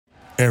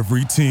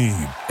Every team,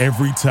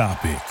 every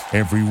topic,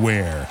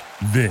 everywhere.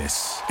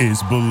 This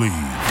is Believe.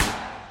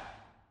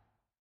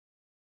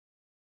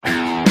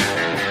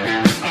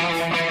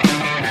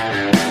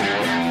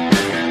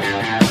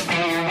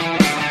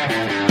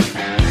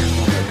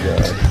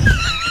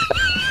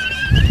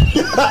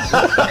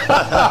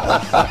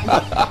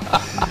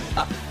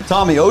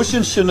 Tommy,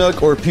 Ocean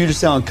Chinook or Puget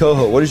Sound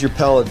Coho, what is your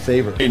palate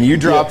favorite? And you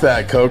drop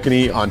that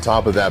kokanee on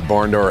top of that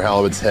barn door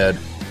halibut's head,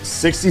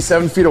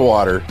 67 feet of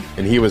water,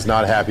 and he was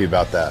not happy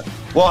about that.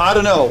 Well, I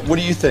don't know. What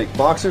do you think,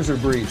 boxers or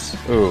briefs?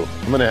 Ooh,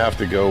 I'm going to have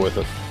to go with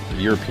a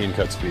European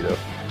cut Speedo.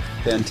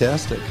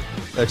 Fantastic.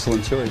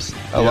 Excellent choice.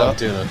 I love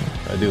tuna.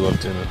 I do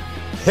love tuna.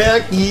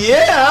 Heck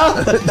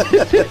yeah!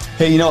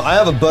 Hey, you know, I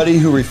have a buddy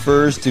who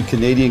refers to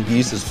Canadian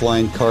geese as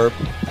flying carp.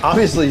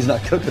 Obviously, he's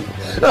not cooking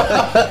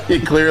them. He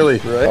clearly.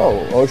 Right?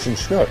 Oh, Ocean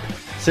Chinook.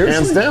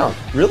 Seriously? Hands down.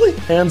 Really?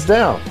 Hands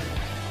down.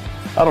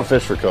 I don't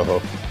fish for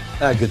coho.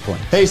 Good point.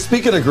 Hey,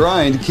 speaking of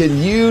grind, can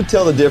you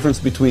tell the difference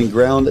between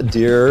ground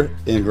deer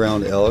and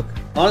ground elk?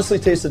 Honestly,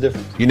 taste the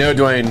difference. You know,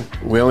 Duane,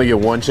 we only get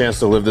one chance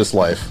to live this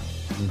life.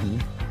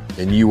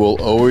 And you will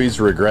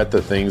always regret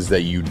the things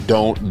that you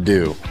don't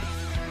do.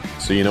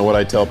 So you know what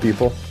I tell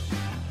people?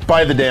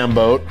 Buy the damn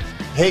boat.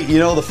 Hey, you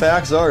know, the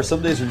facts are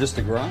some days are just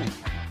a grind.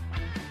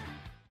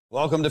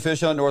 Welcome to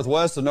Fish Hunt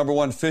Northwest, the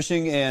 #1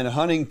 fishing and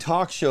hunting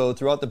talk show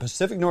throughout the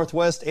Pacific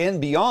Northwest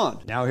and beyond.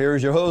 Now here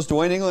is your host,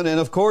 Duane England, and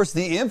of course,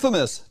 the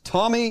infamous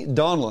Tommy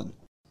Donlin.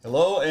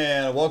 Hello,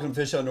 and welcome to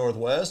Fish Hunt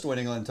Northwest, Duane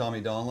England and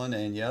Tommy Donlin.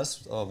 And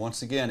yes,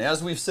 once again,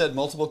 as we've said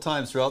multiple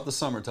times throughout the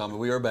summer, Tommy,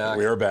 we are back.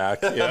 We are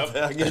back. Yep.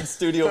 Back in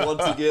studio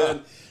once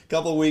again.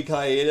 Couple week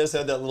hiatus,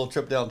 had that little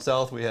trip down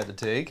south we had to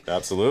take.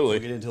 Absolutely. We'll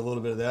get into a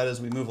little bit of that as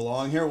we move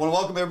along here. I want to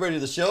welcome everybody to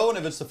the show, and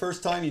if it's the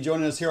first time you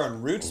joining us here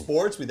on Root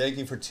Sports, we thank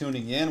you for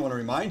tuning in. I want to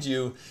remind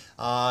you,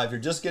 if you're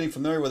just getting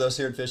familiar with us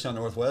here at Fish Hunt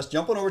Northwest,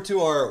 jump on over to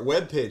our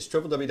webpage,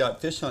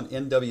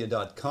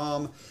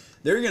 www.fishhuntnw.com.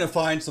 There you're going to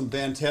find some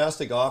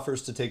fantastic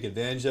offers to take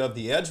advantage of.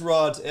 The Edge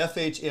Rods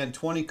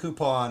FHN20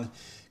 coupon.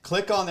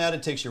 Click on that,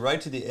 it takes you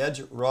right to the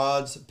Edge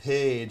Rods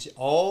page.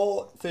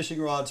 All fishing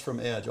rods from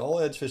Edge, all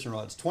Edge fishing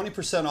rods,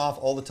 20% off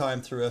all the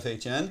time through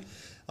FHN.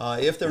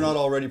 If they're not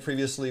already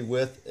previously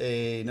with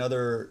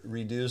another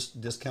reduced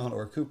discount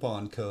or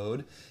coupon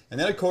code. And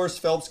then, of course,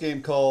 Phelps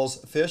Game Calls,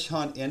 Fish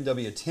Hunt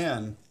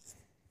NW10.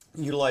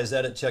 Utilize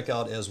that at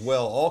checkout as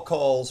well. All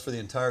calls for the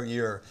entire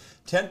year,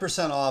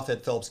 10% off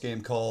at Phelps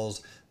Game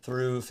Calls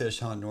through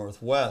Fish Hunt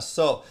Northwest.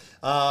 So,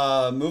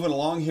 moving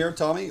along here,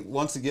 Tommy,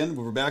 once again,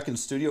 we're back in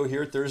studio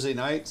here Thursday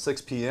night,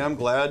 6 p.m.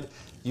 Glad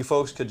you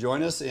folks could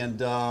join us.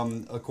 And,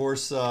 of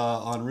course,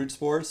 on Root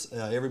Sports,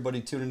 everybody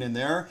tuning in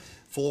there.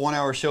 Full 1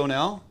 hour show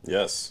now.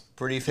 Yes.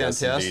 Pretty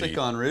fantastic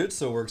on Root,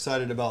 so we're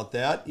excited about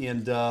that.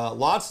 And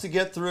lots to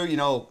get through. You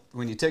know,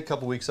 when you take a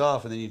couple weeks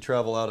off and then you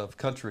travel out of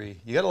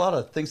country, you got a lot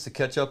of things to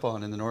catch up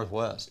on in the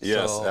Northwest.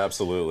 Yes, so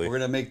absolutely. We're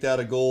going to make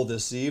that a goal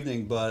this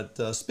evening.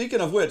 But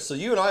speaking of which, so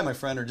you and I, my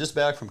friend, are just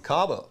back from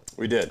Cabo.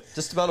 We did.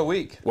 Just about a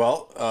week.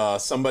 Well,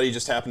 somebody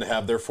just happened to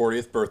have their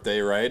 40th birthday,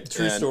 right?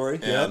 True story,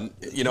 And,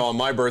 you know, on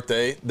my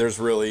birthday, there's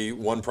really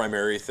one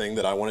primary thing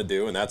that I want to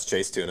do, and that's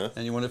chase tuna.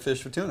 And you want to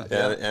fish for tuna.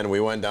 And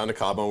we went down to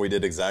Cabo, and we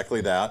did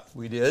exactly that.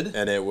 We did.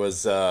 And it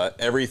was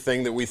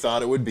everything that we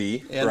thought it would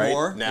be. And right?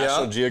 more.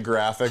 National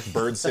Geographic,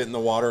 birds hitting the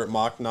water at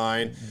Mach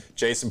 9,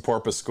 chasing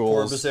porpoise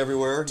schools. Porpoise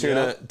everywhere.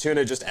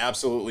 Tuna just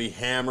absolutely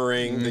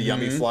hammering the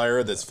yummy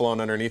flyer that's flown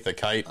underneath the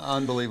kite.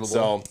 Unbelievable.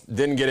 So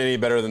didn't get any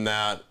better than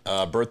that.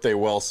 Birthday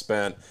well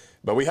spent.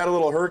 But we had a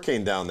little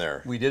hurricane down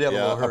there. We did have a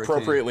little hurricane.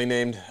 Appropriately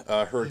named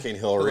Hurricane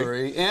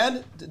Hillary.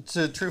 And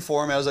to true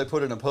form, as I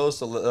put in a post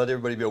to let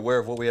everybody be aware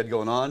of what we had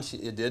going on,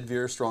 it did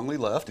veer strongly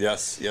left.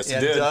 Yes, it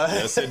did.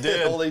 Yes, it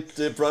did.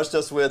 It brushed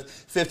us with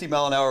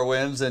 50-mile-an-hour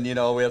winds, and, you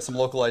know, we had some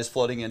localized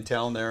flooding in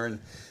town there. And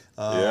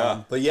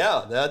But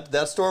yeah,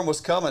 that storm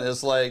was coming.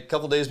 It's like a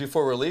couple days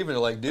before we're leaving, they're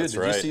like, dude,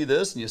 did you see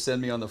this? And you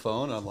send me on the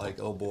phone. I'm like,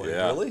 oh boy,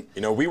 really?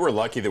 You know, we were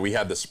lucky that we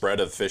had the spread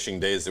of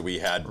fishing days that we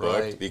had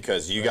booked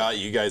because you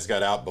guys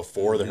got out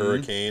before the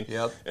hurricane,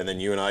 and then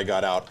you and I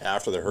got out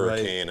after the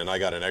hurricane, and I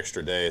got an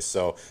extra day.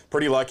 So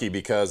pretty lucky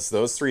because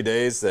those 3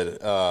 days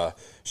that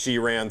she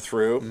ran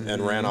through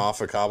and ran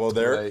off of Cabo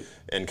there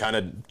and kind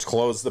of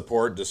closed the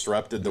port,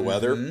 disrupted the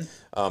weather.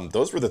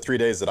 Those were the 3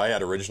 days that I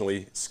had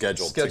originally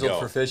scheduled to go.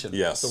 For fishing.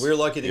 Yes. So we were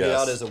lucky to get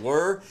out, as it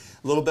were.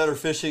 A little better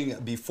fishing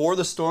before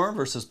the storm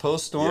versus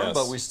post-storm,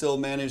 but we still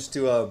managed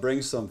to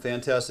bring some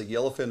fantastic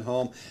yellowfin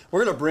home.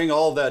 We're going to bring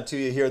all of that to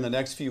you here in the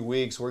next few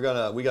weeks. We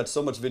got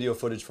so much video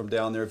footage from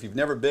down there. If you've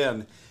never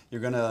been,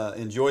 you're going to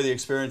enjoy the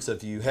experience.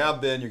 If you have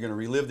been, you're going to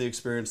relive the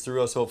experience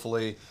through us,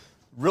 hopefully.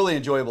 Really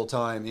enjoyable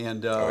time,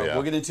 and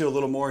we'll get into a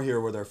little more here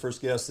with our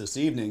first guest this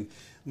evening.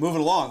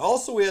 moving along.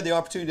 Also, we had the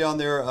opportunity down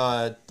there.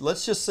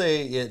 Let's just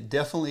say it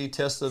definitely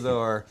tested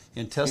our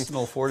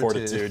intestinal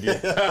fortitude.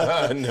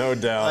 Yeah. No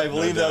doubt. I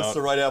believe that's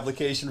the right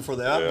application for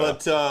that. Yeah.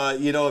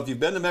 But, if you've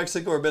been to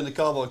Mexico or been to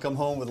Cabo and come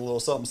home with a little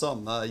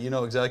something, you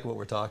know exactly what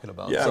we're talking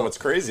about. Yeah, and what's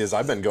crazy is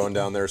I've been going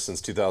down there since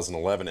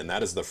 2011, and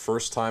that is the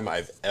first time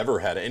I've ever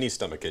had any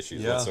stomach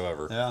issues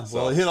whatsoever. Yeah,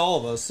 well, it hit all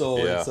of us, so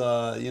it's,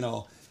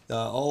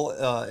 all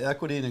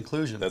equity and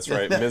inclusion. That's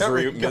right.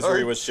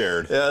 Misery was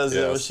shared. Yes,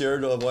 it was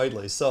shared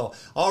widely. So,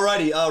 all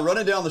righty,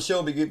 running down the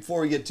show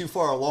before we get too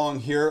far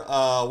along here.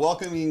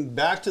 Welcoming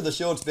back to the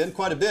show, it's been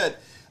quite a bit,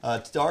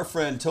 to our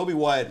friend Toby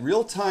Wyatt,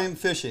 real-time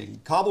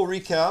fishing, Cabo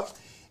recap,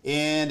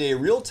 and a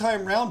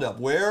real-time roundup.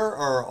 Where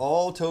are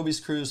all Toby's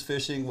crews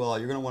fishing? Well,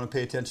 you're going to want to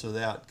pay attention to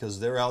that because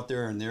they're out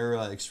there and they're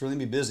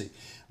extremely busy.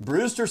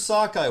 Brewster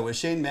Sockeye with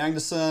Shane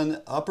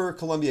Magnuson, Upper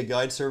Columbia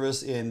Guide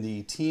Service, and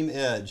the Team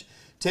Edge.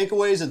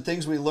 Takeaways and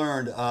things we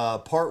learned,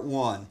 part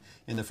 1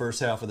 in the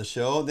first half of the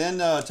show. Then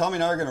Tommy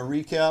and I are going to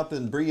recap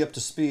and bring you up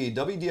to speed.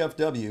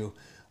 WDFW,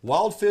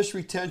 wild fish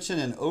retention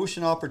and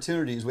ocean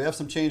opportunities. We have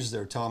some changes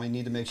there, Tommy.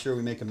 Need to make sure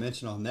we make a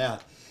mention on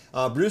that.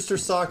 Brewster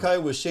Sockeye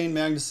with Shane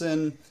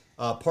Magnuson,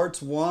 parts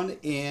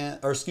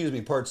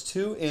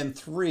 2 and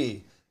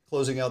 3,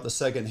 closing out the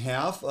second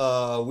half.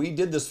 We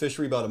did this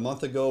fishery about a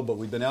month ago, but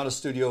we've been out of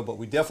studio, but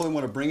we definitely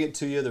want to bring it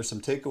to you. There's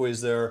some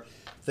takeaways there,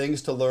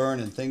 things to learn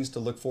and things to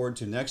look forward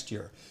to next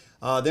year.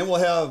 Then we'll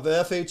have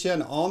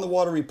FHN on the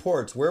water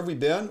reports. Where have we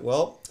been?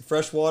 Well,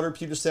 freshwater,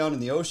 Puget Sound,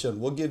 and the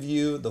ocean. We'll give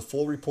you the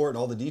full report and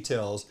all the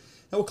details.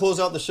 Then we'll close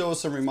out the show with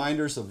some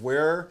reminders of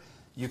where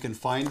you can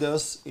find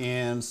us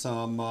and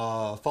some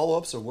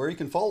follow-ups of where you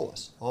can follow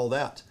us. All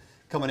that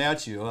coming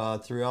at you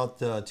throughout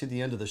to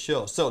the end of the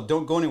show. So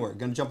don't go anywhere.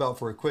 Going to jump out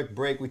for a quick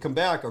break. We come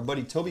back. Our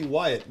buddy Toby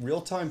Wyatt,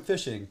 Real-Time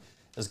Fishing,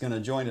 is going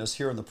to join us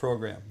here on the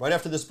program. Right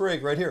after this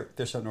break, right here at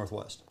Fish Hunt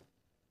Northwest.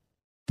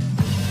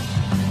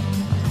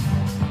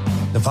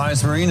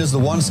 Defiance Marine is the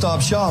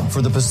one-stop shop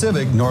for the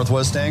Pacific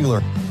Northwest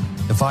angler.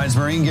 Defiance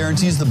Marine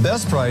guarantees the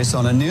best price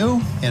on a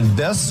new and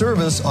best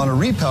service on a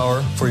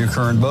repower for your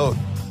current boat.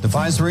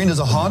 Defiance Marine is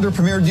a Honda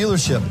Premier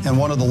dealership and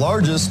one of the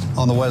largest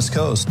on the West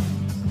Coast.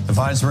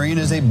 Defiance Marine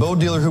is a boat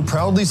dealer who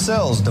proudly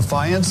sells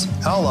Defiance,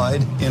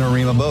 Allied, and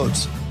Arima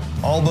boats.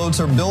 All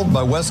boats are built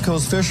by West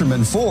Coast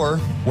fishermen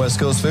for West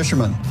Coast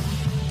fishermen.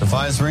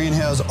 Defiance Marine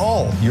has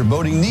all your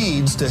boating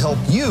needs to help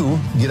you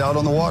get out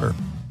on the water.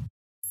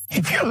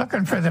 If you're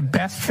looking for the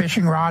best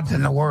fishing rods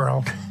in the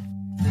world,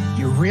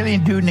 you really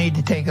do need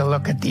to take a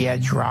look at the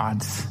Edge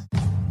rods.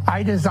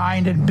 I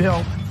designed and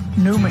built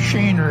new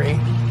machinery,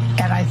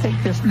 and I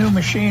think this new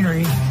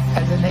machinery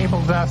has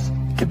enabled us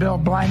to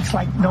build blanks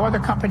like no other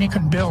company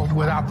can build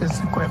without this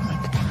equipment.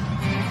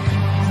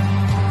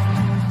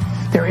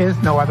 There is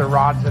no other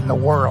rods in the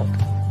world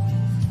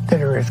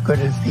that are as good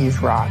as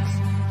these rods.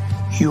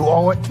 You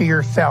owe it to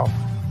yourself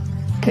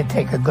to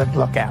take a good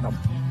look at them.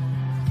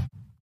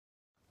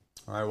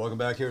 All right, welcome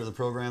back here to the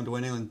program.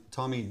 Duane and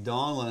Tommy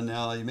Donlan.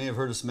 Now, you may have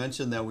heard us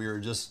mention that we were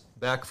just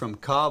back from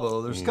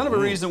Cabo. There's kind of a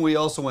reason we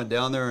also went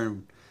down there,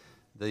 and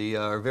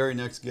our very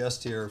next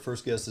guest here,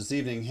 first guest this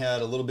evening,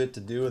 had a little bit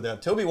to do with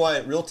that. Toby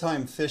Wyatt,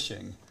 Real-Time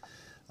Fishing.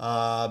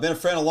 Been a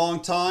friend a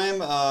long time.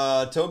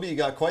 Toby, you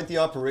got quite the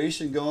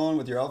operation going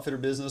with your outfitter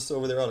business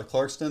over there out of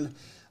Clarkston.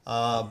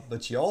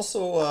 But you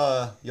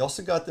also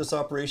got this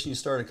operation you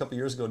started a couple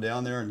years ago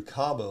down there in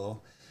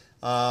Cabo.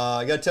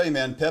 I got to tell you,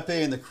 man,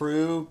 Pepe and the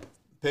crew,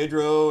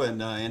 Pedro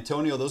and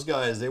Antonio, those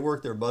guys, they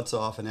worked their butts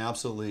off and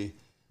absolutely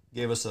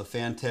gave us a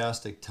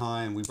fantastic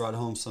time. We brought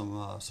home some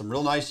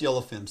real nice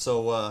yellowfin.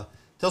 So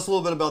tell us a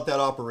little bit about that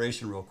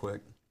operation real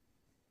quick.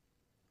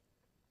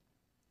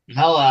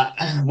 Hell,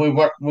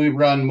 we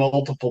run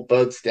multiple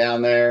boats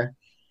down there.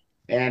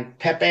 And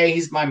Pepe,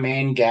 he's my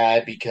main guy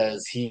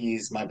because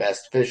he's my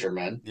best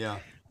fisherman. Yeah.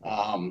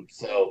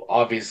 So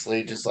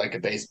obviously, just like a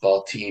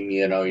baseball team,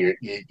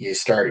 you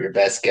start your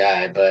best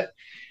guy, but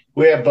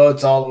we have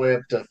boats all the way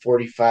up to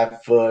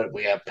 45 foot.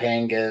 We have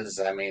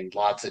pangas. I mean,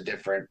 lots of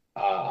different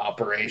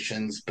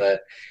operations.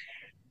 But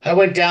I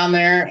went down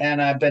there, and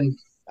I've been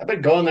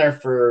going there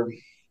for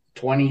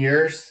 20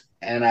 years,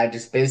 and I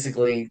just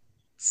basically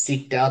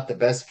seeked out the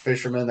best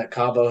fishermen that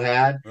Cabo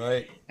had.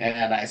 Right.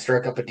 And I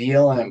struck up a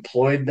deal and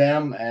employed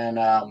them, and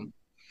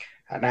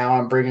now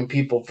I'm bringing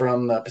people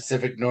from the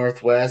Pacific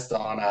Northwest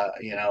on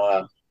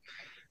a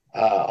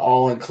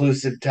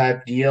all-inclusive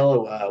type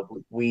deal.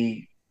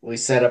 We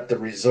set up the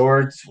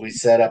resorts, we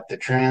set up the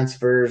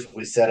transfers,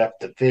 we set up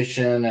the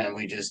fishing, and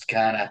we just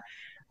kind of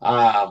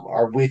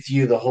are with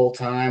you the whole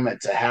time.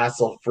 It's a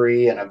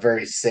hassle-free and a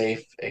very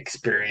safe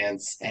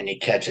experience, and you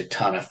catch a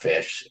ton of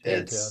fish.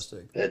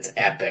 Fantastic. It's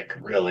epic,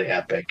 really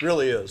epic.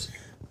 Really is.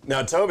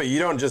 Now, Toby, you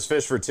don't just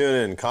fish for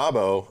tuna in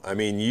Cabo. I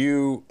mean,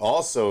 you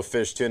also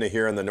fish tuna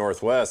here in the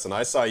Northwest, and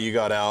I saw you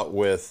got out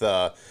with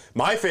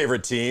my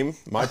favorite team,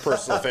 my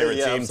personal favorite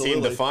team, absolutely.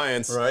 Team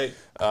Defiance, right?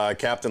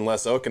 Captain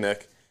Les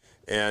Okanek.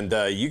 And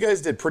you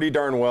guys did pretty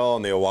darn well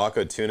in the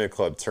Oahu Tuna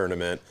Club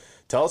tournament.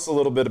 Tell us a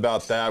little bit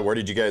about that. Where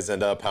did you guys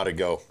end up? How'd it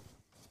go?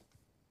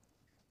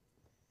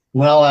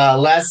 Well,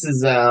 Les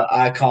is,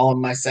 I call him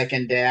my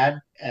second dad,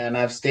 and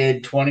I've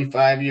stayed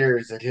 25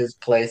 years at his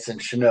place in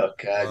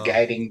Chinook, Wow.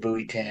 guiding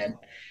buoy 10.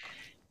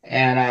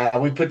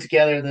 And we put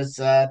together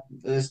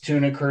this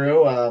tuna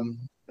crew,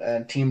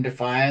 Team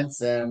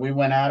Defiance, and we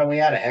went out and we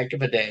had a heck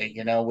of a day.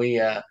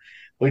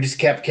 We just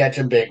kept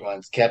catching big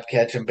ones, kept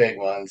catching big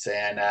ones,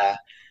 and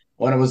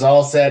when it was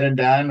all said and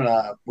done,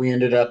 we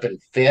ended up in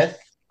fifth.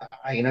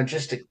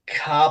 Just a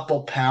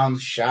couple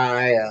pounds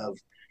shy of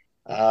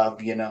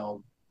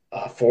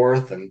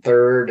fourth and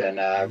third, and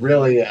Hmm.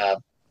 really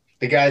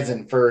the guys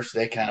in first,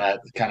 they kind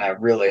of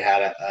really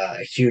had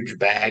a huge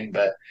bag,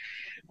 but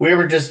we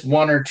were just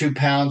 1 or 2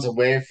 pounds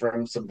away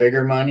from some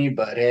bigger money.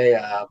 But hey,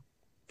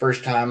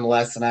 first time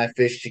Les and I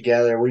fished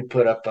together, we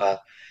put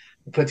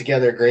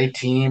together a great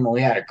team, and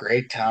we had a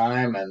great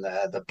time, and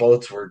the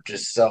boats were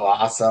just so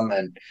awesome,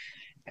 and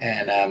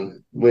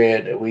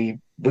we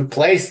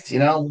placed,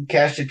 we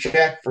cashed a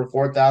check for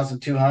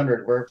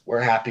 4,200.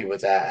 We're happy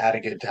with that. Had a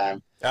good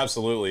time.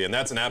 Absolutely, and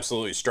that's an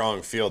absolutely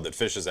strong field that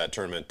fishes that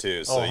tournament too.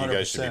 Oh, So you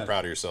guys should be 100%. proud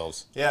of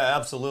yourselves. Yeah,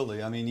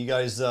 absolutely. I mean, you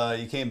guys,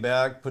 you came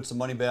back, put some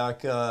money back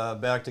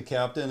to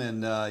captain,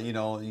 and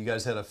you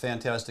guys had a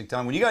fantastic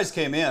time. When you guys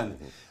came in,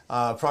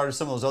 prior to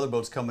some of those other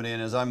boats coming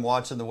in, as I'm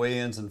watching the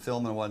weigh-ins and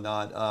film and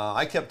whatnot,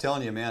 I kept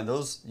telling you, man,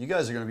 you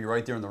guys are going to be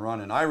right there in the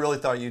run. And I really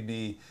thought you'd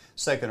be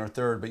second or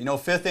third, but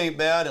fifth ain't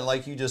bad. And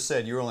like you just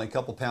said, you were only a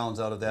couple pounds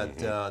out of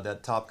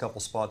that top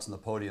couple spots in the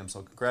podium.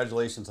 So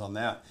congratulations on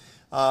that.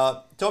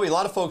 Toby, a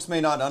lot of folks may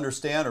not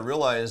understand or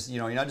realize,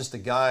 you're not just a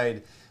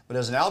guide, but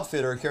as an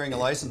outfitter carrying a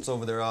license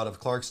over there out of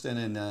Clarkston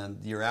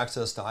and your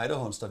access to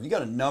Idaho and stuff, you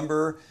got a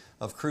number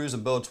of crews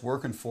and boats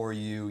working for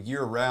you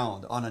year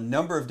round on a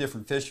number of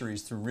different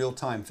fisheries through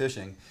real-time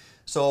fishing.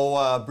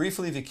 So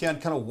briefly, if you can,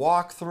 kind of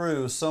walk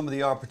through some of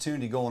the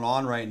opportunity going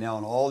on right now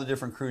and all the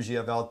different crews you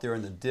have out there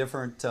and the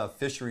different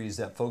fisheries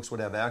that folks would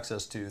have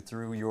access to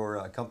through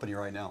your company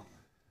right now.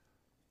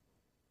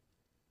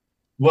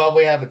 Well,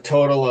 we have a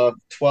total of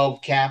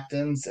 12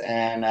 captains,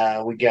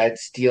 and we got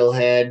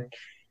steelhead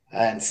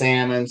and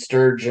salmon,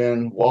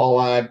 sturgeon,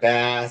 walleye,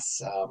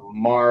 bass,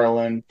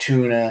 marlin,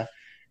 tuna,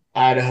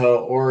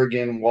 Idaho,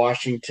 Oregon,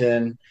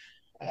 Washington,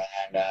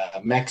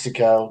 and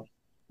Mexico.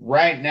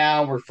 Right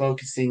now, we're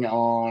focusing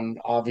on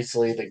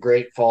obviously the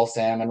Great Fall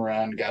Salmon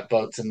Run. Got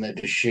boats in the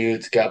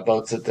Deschutes, got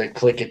boats at the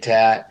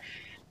Klickitat.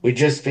 We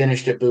just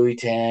finished at Buoy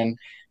 10.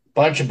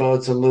 Bunch of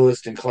boats in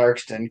Lewiston,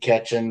 Clarkston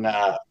catching.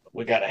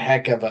 We got a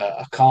heck of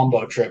a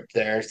combo trip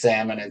there,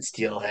 salmon and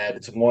steelhead.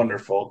 It's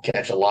wonderful.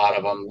 Catch a lot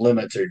of them.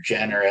 Limits are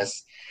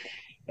generous.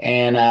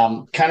 And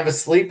kind of a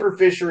sleeper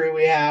fishery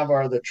we have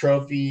are the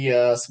trophy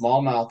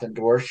smallmouth and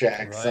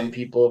dwarf. Some Right,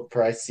 people have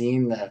probably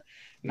seen the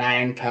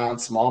 9 pound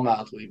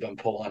smallmouth we've been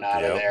pulling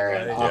out of Yep. there,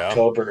 and right. Yep.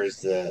 October is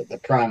the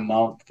prime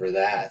month for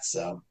that.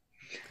 So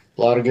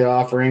a lot of good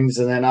offerings.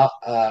 And then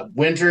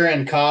winter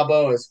in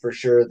Cabo is for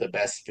sure the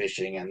best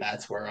fishing, and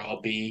that's where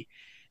I'll be.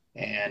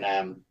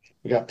 And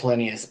we got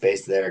plenty of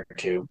space there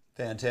too.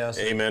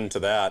 Fantastic. Amen to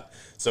that.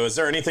 So, is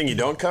there anything you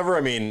don't cover?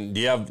 I mean,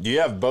 do you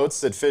have boats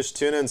that fish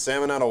tuna and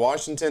salmon out of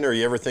Washington, or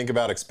you ever think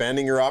about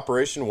expanding your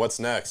operation? What's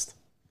next?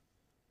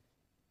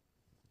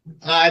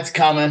 It's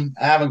coming.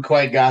 I haven't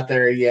quite got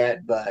there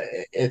yet, but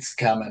it's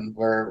coming.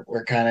 We're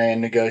kind of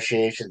in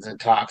negotiations and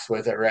talks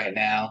with it right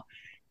now,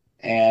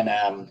 and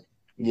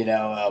you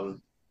know,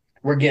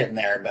 we're getting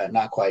there, but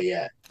not quite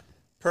yet.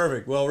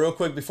 Perfect. Well, real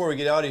quick before we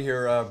get out of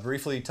here,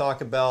 briefly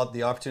talk about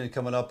the opportunity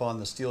coming up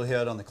on the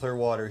Steelhead on the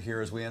Clearwater here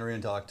as we enter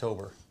into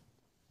October.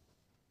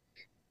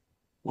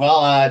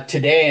 Well,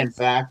 today, in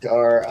fact,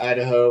 our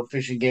Idaho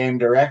Fish and Game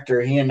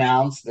director, he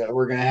announced that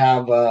we're going to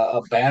have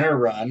a banner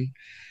run.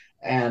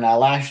 And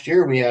last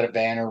year we had a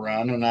banner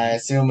run, and I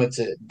assume it's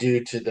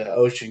due to the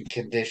ocean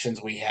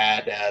conditions we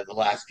had the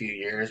last few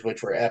years,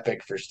 which were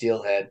epic for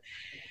steelhead.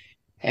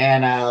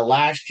 And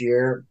last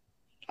year,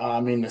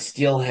 I mean, the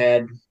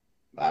steelhead,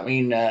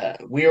 we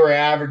were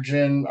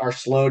averaging our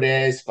slow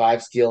days,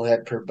 5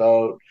 steelhead per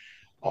boat,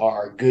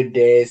 our good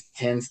days,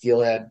 10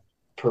 steelhead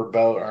per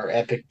boat, our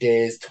epic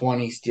days,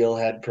 20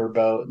 steelhead per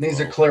boat. And these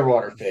are Whoa.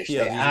 Clearwater fish.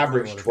 Yeah, They these are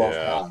average Clearwater 12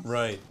 fish. Yeah. pounds.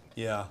 Right.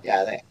 Yeah.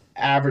 Yeah, they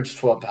average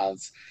 12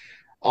 pounds.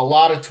 A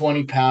lot of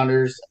 20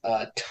 pounders,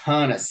 a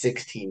ton of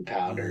 16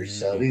 pounders.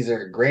 So Hmm. these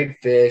are great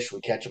fish. We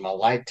catch them a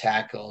light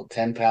tackle,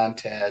 10-pound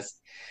test.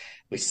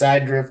 We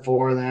side drift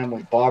for them.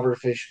 We bobber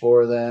fish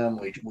for them.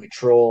 We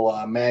troll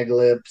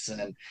maglips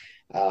and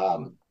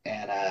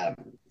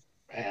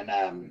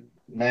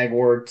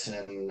magworts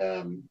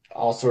and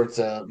all sorts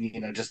of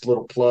just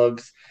little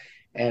plugs.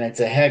 And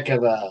it's a heck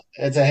of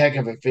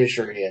a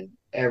fishery, and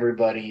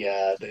everybody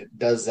that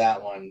does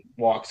that one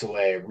walks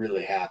away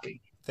really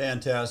happy.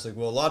 Fantastic.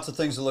 Well, lots of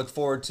things to look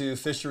forward to.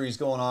 Fisheries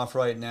going off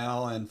right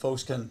now, and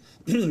folks can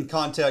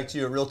contact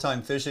you at Real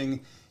Time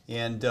Fishing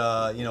and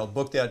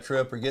book that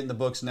trip or get in the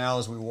books now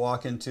as we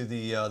walk into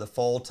the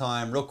fall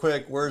time. Real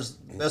quick, where's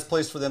the best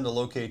place for them to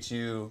locate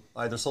you,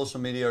 either social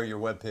media or your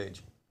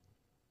webpage?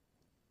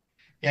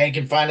 Yeah, you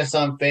can find us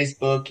on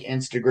Facebook,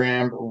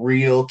 Instagram,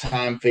 Real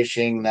Time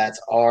Fishing. That's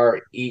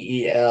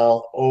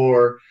REEL,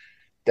 or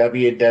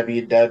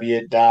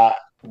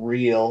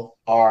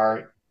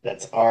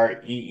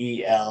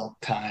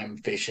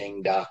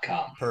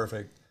www.reeltimefishing.com.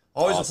 Perfect.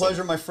 Always Awesome. a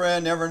pleasure, my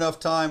friend. Never enough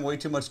time. Way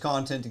too much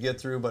content to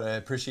get through, but I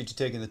appreciate you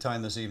taking the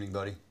time this evening,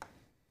 buddy.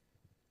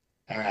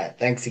 All right.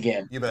 Thanks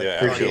again. You bet. Yeah,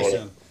 Appreciate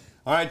appreciate it.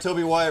 All right,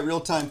 Toby Wyatt, Real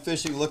Time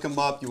Fishing. Look him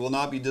up. You will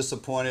not be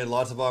disappointed.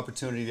 Lots of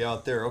opportunity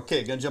out there.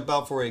 Okay, going to jump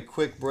out for a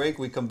quick break.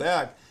 We come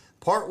back.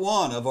 Part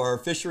one of our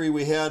fishery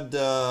we had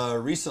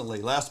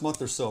recently, last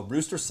month or so.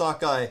 Brewster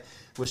Sockeye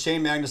with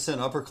Shane Magnuson,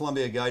 Upper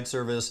Columbia Guide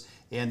Service,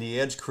 and the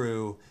Edge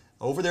crew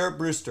over there at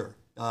Brewster.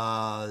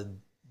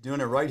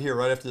 Doing it right here,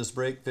 right after this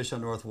break. Fish on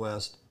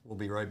Northwest. We'll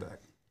be right back.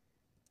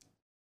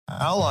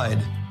 Allied,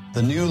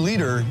 the new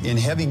leader in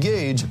heavy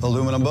gauge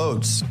aluminum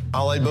boats.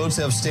 Allied boats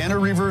have standard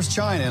reverse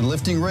chine and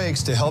lifting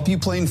rakes to help you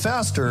plane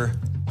faster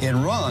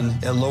and run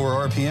at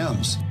lower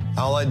RPMs.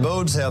 Allied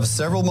boats have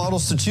several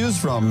models to choose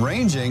from,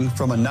 ranging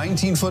from a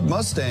 19-foot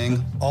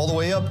Mustang all the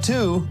way up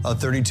to a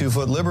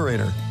 32-foot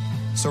Liberator.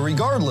 So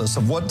regardless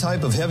of what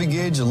type of heavy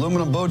gauge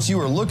aluminum boats you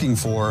are looking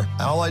for,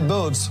 Allied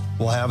Boats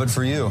will have it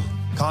for you.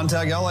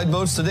 Contact Allied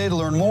Boats today to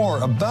learn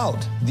more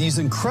about these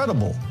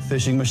incredible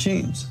fishing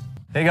machines.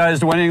 Hey guys,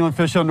 Duane England,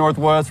 Fish on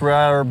Northwest.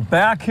 We're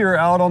back here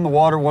out on the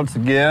water once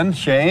again.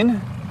 Shane,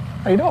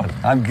 how you doing?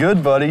 I'm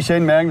good, buddy.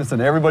 Shane Magnuson,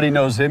 everybody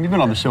knows him. You've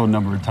been on the show a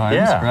number of times,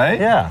 right?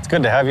 Yeah, it's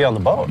good to have you on the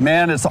boat.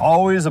 Man, it's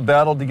always a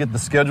battle to get the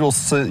schedules,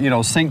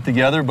 synced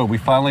together, but we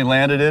finally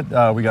landed it.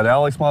 We got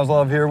Alex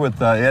Maslov here with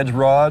Edge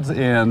Rods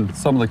and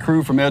some of the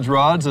crew from Edge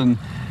Rods, and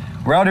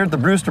we're out here at the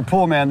Brewster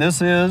Pool, man.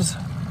 This is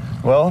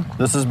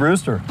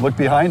Brewster. Look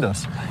behind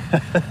us.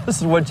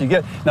 This is what you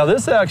get. Now,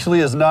 this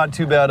actually is not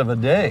too bad of a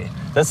day.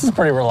 This is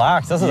pretty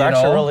relaxed. This is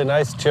actually a really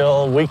nice,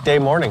 chill weekday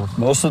morning.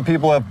 Most of the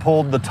people have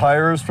pulled the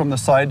tires from the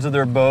sides of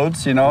their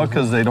boats,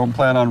 because they don't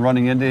plan on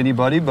running into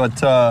anybody.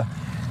 But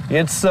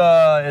it's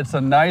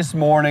a nice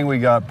morning. We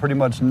got pretty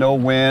much no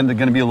wind. It's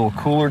going to be a little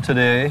cooler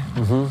today,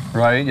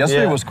 right?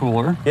 Yesterday was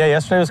cooler. Yeah,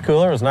 yesterday was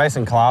cooler. It was nice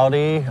and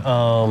cloudy.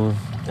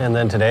 And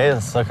then today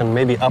it's looking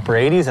maybe upper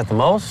 80s at the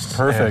most.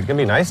 Perfect. It's going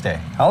to be a nice day.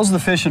 How's the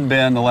fishing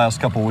been the last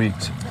couple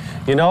weeks?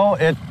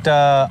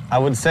 I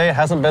would say it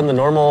hasn't been the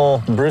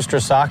normal Brewster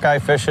Sockeye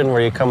fishing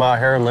where you come out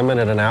here and limit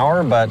it an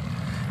hour, but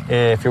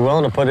if you're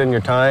willing to put in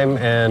your time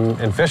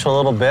and fish a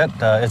little bit,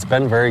 it's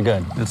been very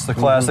good. It's the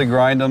classic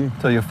grind them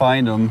till you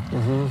find them.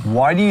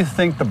 Why do you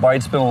think the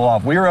bites been a little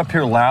off? We were up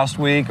here last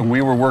week and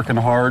we were working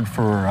hard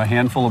for a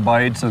handful of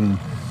bites and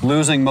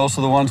losing most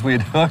of the ones we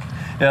had hooked,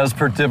 as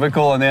per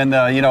typical, and then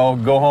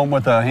go home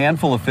with a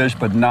handful of fish,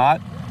 but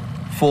not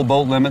full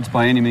boat limits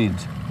by any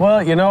means.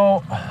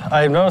 Well,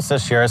 I've noticed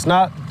this year, it's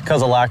not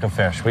because of lack of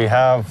fish. We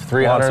have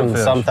 300 and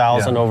some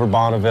thousand over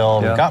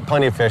Bonneville. We've got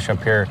plenty of fish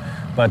up here.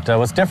 But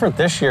what's different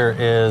this year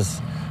is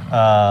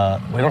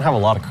we don't have a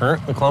lot of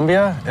current in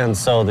Columbia, and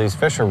so these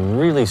fish are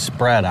really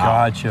spread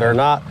out. Gotcha.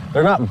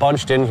 They're not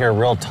bunched in here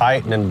real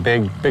tight and in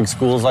big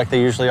schools like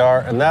they usually are,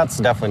 and that's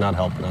definitely not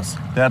helping us.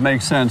 That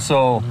makes sense.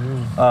 So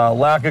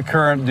lack of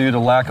current due to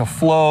lack of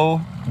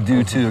flow,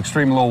 due to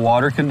extreme low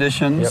water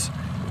conditions.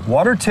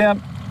 Water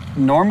temp,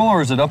 normal,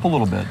 or is it up a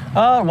little bit?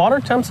 Water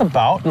temp's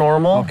about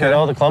normal. Okay.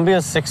 The Columbia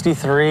is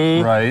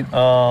 63. Right.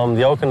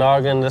 The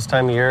Okanagan this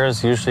time of year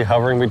is usually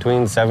hovering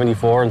between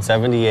 74 and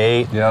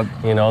 78. Yep.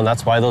 And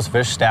that's why those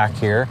fish stack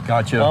here.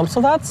 Gotcha.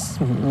 So that's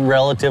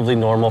relatively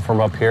normal from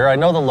up here. I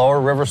know the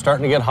lower river's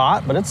starting to get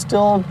hot, but it's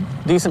still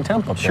decent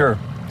temp up Sure.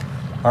 there.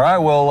 All right,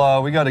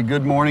 well, we got a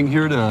good morning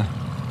here to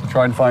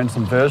try and find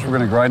some fish. We're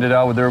going to grind it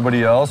out with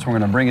everybody else. We're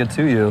going to bring it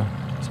to you.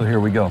 So here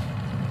we go.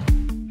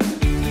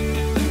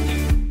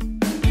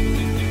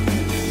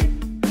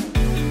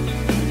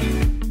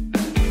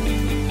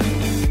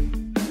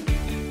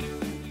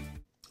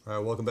 All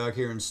right, welcome back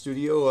here in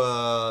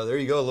studio. There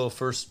you go, a little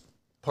first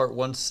part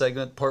one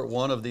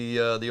of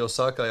the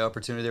Osaka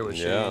opportunity there with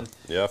Shane.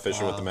 Yeah,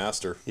 fishing with the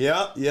master.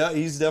 Yeah,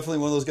 he's definitely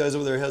one of those guys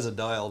over there who has it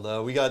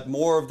dialed. We got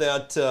more of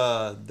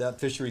that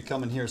fishery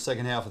coming here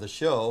second half of the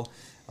show.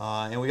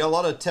 And we got a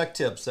lot of tech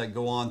tips that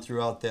go on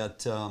throughout that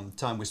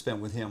time we spent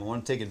with him. I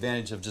want to take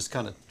advantage of just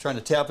kind of trying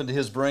to tap into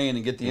his brain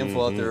and get the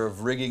info out there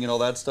of rigging and all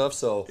that stuff.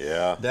 So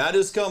that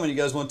is coming. You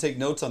guys want to take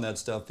notes on that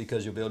stuff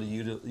because you'll be able to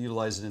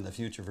utilize it in the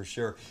future for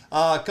sure.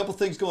 A couple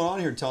things going on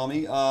here,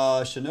 Tommy.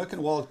 Chinook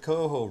and wild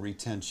coho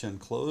retention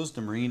closed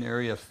to Marine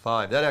Area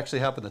 5. That actually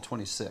happened the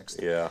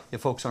 26th. Yeah. If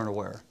folks aren't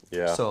aware.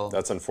 Yeah, so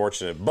that's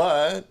unfortunate.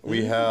 But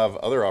we have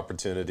other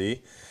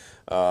opportunity.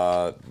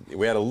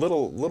 We had a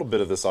little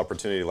bit of this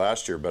opportunity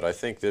last year, but I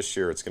think this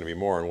year it's going to be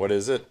more. And what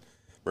is it?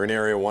 Marine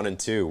Area 1 and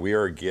 2, we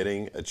are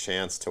getting a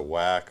chance to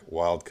whack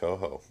wild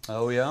coho.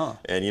 Oh, yeah.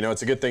 And,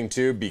 it's a good thing,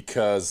 too,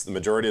 because the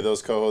majority of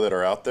those coho that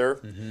are out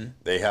there,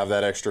 they have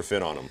that extra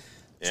fin on them.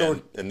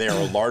 And they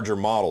are larger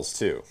models,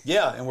 too.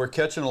 Yeah, and we're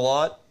catching a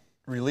lot,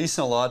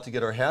 releasing a lot to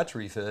get our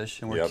hatchery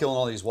fish, and we're killing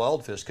all these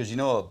wild fish because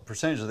a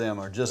percentage of them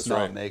are just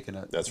not making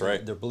it. That's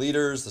right. They're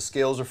bleeders, the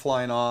scales are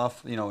flying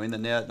off, in the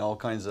net and all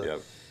kinds of.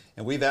 Yep.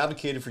 And we've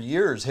advocated for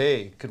years,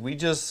 hey, could we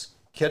just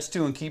catch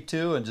two and keep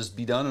two and just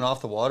be done and off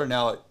the water?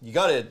 Now, you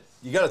got to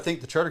you got to think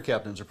the charter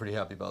captains are pretty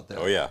happy about that.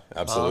 Oh yeah,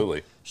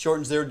 absolutely.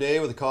 Shortens their day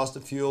with the cost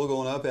of fuel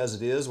going up as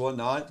it is,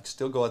 whatnot.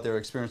 Still go out there and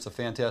experience a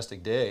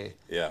fantastic day.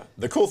 Yeah.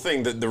 The cool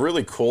thing, the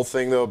really cool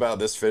thing though about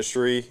this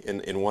fishery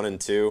in 1 and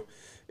 2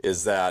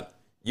 is that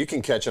you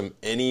can catch them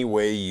any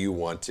way you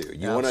want to.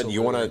 You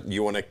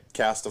want to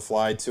cast a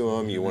fly to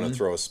them. You want to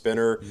throw a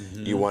spinner.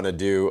 You want to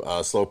do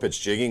slow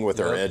pitch jigging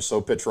with our edge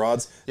slow pitch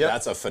rods.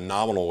 That's a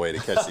phenomenal way to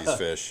catch these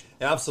fish.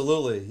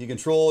 Absolutely. You can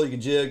troll, you can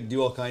jig,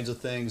 do all kinds of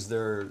things.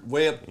 They're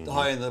way up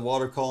high in the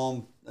water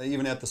column,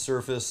 even at the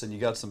surface, and you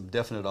got some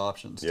definite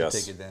options to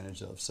take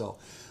advantage of. So,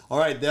 all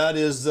right, that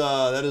is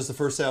the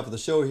first half of the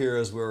show here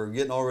as we're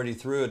getting already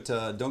through it.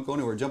 Don't go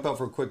anywhere. Jump out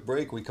for a quick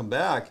break. We come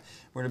back.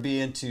 We're going to be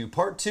into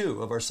part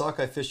 2 of our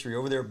sockeye fishery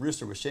over there at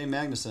Brewster with Shane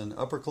Magnuson,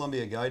 Upper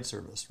Columbia Guide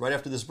Service. Right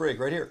after this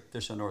break, right here,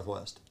 Fish on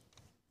Northwest.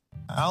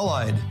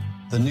 Allied,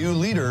 the new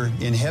leader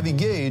in heavy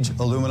gauge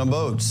aluminum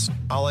boats.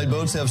 Allied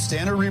boats have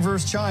standard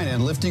reverse chine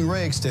and lifting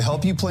rakes to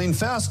help you plane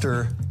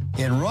faster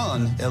and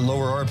run at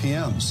lower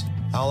RPMs.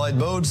 Allied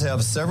boats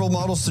have several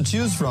models to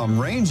choose from,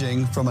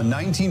 ranging from a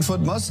 19-foot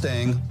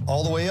Mustang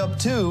all the way up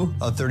to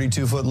a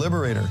 32-foot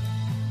Liberator.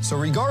 So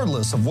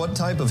regardless of what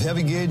type of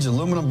heavy gauge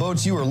aluminum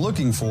boats you are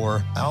looking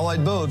for,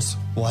 Allied Boats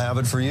will have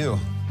it for you.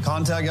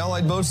 Contact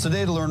Allied Boats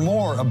today to learn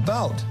more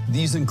about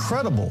these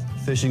incredible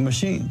fishing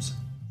machines.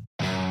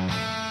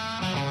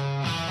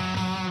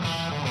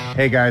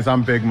 Hey guys,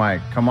 I'm Big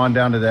Mike. Come on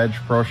down to the Edge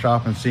Pro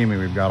Shop and see me.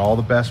 We've got all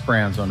the best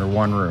brands under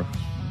one roof.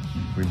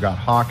 We've got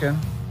Hawken,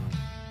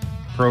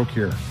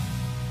 Procure,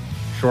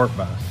 Short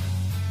Bass,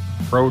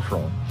 Pro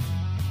Troll,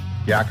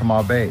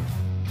 Yakima Bait,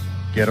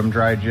 Get 'em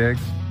Dry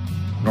Jigs,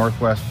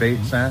 Northwest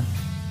Bait Scent,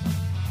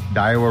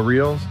 Daiwa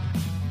Reels,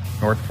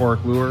 North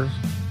Fork Lures,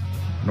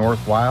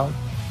 North Wild,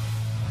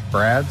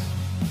 Brad's,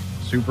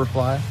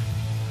 Superfly,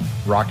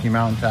 Rocky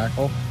Mountain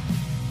Tackle,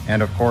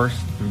 and of course,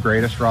 the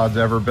greatest rods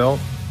ever built,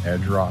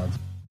 Edge Rods.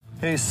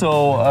 Hey,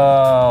 so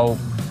a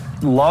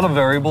lot of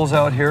variables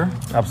out here.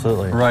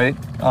 Absolutely. Right?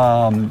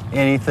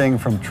 Anything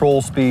from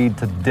troll speed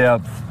to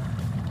depth,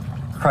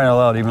 crying out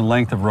loud, even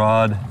length of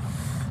rod,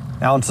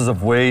 ounces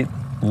of weight,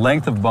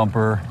 length of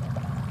bumper,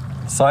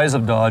 size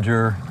of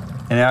dodger,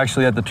 and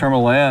actually at the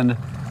terminal end,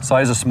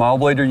 size of smile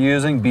blade you're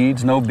using,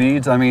 beads, no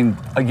beads. I mean,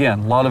 again,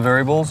 a lot of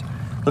variables.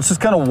 Let's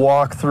just kind of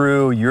walk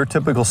through your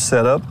typical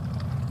setup,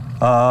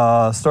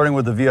 starting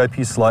with the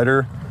VIP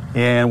slider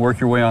and work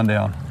your way on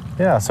down.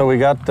 Yeah, so we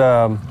got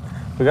our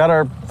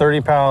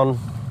 30-pound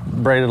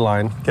braided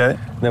line. Okay.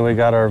 Then we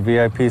got our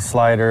VIP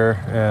slider,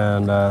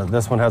 and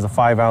this one has a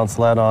 5-ounce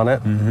lead on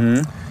it.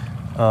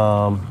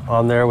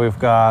 On there we've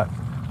got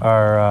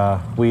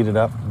our weeded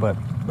up, but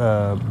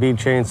bead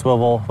chain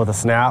swivel with a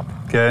snap.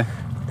 Okay.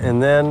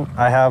 And then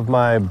I have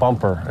my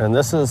bumper, and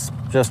this is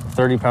just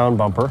 30-pound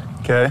bumper.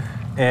 Okay.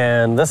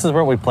 And this is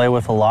what we play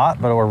with a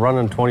lot, but we're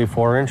running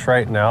 24-inch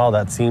right now.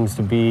 That seems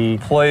to be...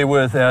 Play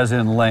with as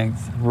in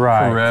length.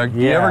 Right. Correct. Do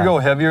you ever go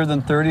heavier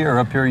than 30, or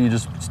up here you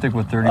just stick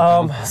with 30?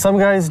 Some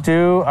guys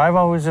do. I've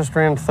always just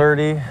ran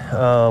 30,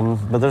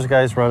 but there's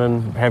guys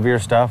running heavier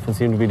stuff and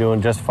seem to be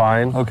doing just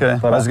fine. Okay.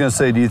 But I was going to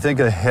say, do you think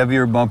a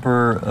heavier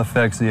bumper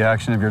affects the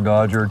action of your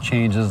dodger,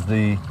 changes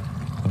the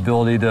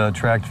ability to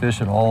attract fish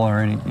at all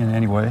or in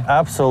any way?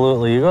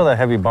 Absolutely. You go with a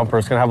heavy bumper,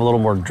 it's going to have a little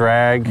more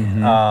drag.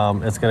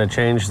 It's going to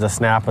change the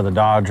snap of the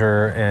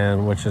dodger,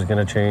 and which is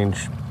going to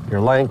change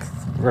your length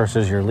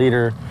versus your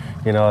leader.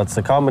 You know, it's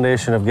a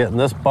combination of getting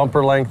this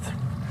bumper length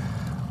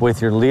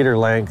with your leader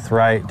length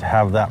right to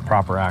have that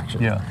proper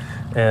action. Yeah.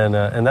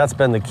 And that's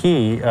been the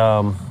key.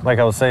 Like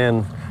I was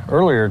saying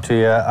earlier to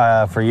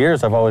you, for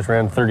years I've always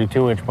ran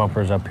 32-inch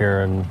bumpers up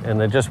here,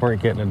 and they just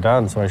weren't getting it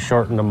done, so I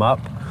shortened them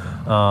up.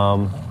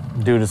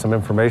 Due to some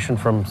information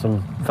from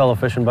some fellow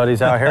fishing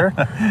buddies out here.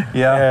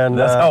 Yeah, and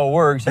that's how it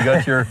works. You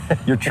got your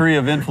tree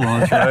of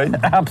influence, right?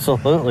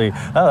 Absolutely.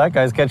 Oh, that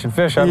guy's catching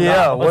fish.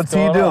 What's he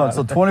doing?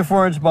 So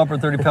 24-inch bumper,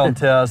 30-pound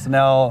test.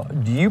 Now,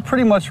 do you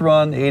pretty much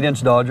run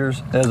 8-inch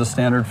Dodgers as a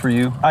standard for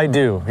you? I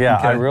do, yeah.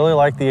 Okay. I really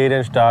like the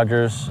 8-inch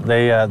Dodgers.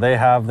 They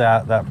have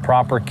that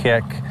proper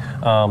kick.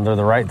 They're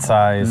the right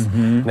size.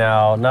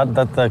 Now, not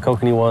that the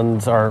kokanee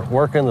ones aren't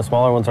working, the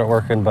smaller ones aren't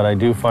working, but I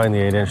do find the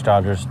 8-inch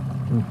Dodgers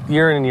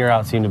year in and year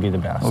out seem to be the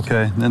best.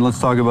 Okay, then let's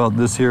talk about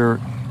this here.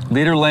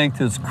 Leader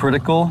length is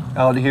critical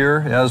out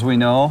here, as we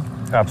know.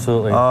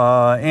 Absolutely.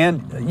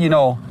 And, you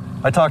know,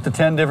 I talked to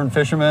 10 different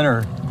fishermen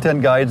or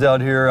 10 guides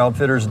out here,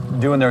 outfitters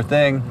doing their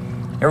thing.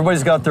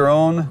 Everybody's got their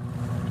own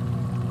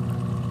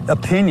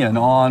opinion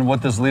on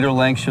what this leader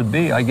length should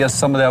be. I guess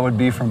some of that would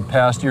be from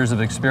past years of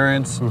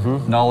experience,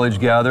 knowledge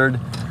gathered.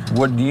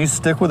 What, do you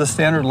stick with a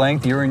standard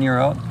length year in, year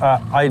out?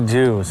 I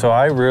do. So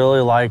I really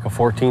like a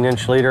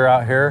 14-inch leader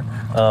out here.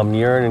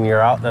 Year in and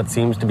year out, that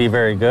seems to be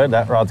very good.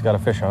 That rod's got a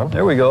fish on.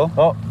 There we go.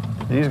 Oh,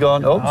 he's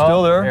gone. Oh,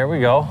 still there. There we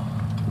go.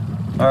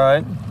 All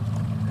right.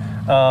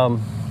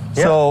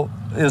 So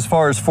as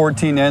far as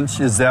 14-inch,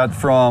 is that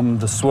from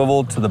the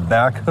swivel to the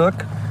back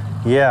hook?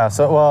 Yeah,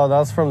 so, well,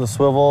 that's from the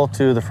swivel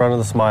to the front of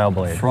the smile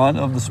blade. Front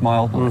of the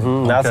smile blade.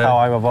 Okay. That's how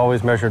I've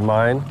always measured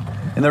mine.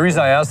 And the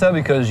reason I asked that,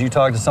 because you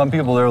talk to some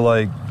people, they're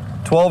like,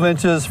 12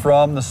 inches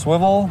from the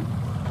swivel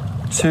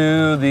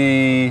to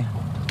the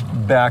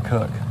back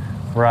hook.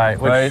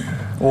 Right.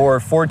 Or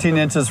 14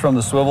 inches from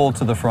the swivel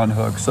to the front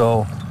hook.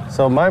 So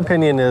my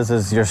opinion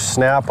is your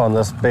snap on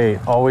this bait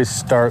always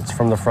starts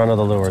from the front of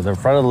the lure. The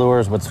front of the lure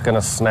is what's going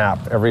to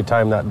snap every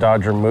time that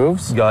dodger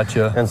moves.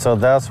 Gotcha. And so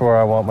that's where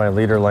I want my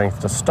leader length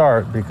to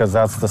start, because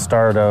that's the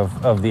start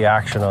of the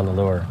action on the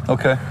lure.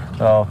 Okay.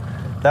 So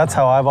that's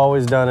how I've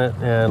always done it.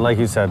 And like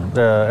you said,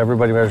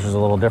 everybody measures a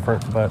little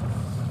different, but.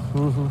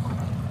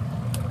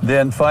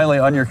 Then finally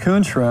on your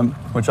coon shrimp,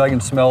 which I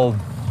can smell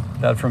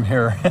that from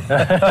here.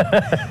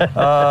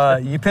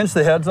 You pinch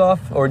the heads off,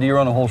 or do you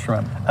run a whole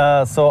shrimp?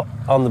 So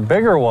on the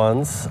bigger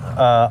ones,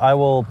 I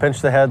will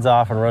pinch the heads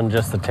off and run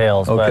just the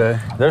tails. Okay.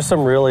 But there's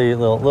some really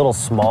little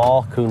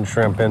small coon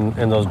shrimp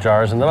in those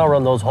jars, and then I'll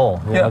run those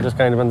whole. You know, just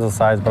kind of depends on the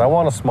size, but I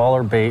want a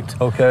smaller bait.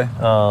 Okay.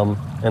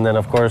 And then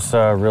of course,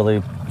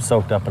 really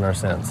soaked up in our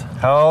scents.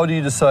 How do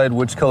you decide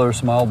which color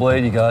smile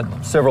blade? You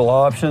got several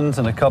options,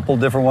 and a couple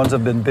different ones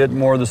have been bit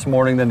more this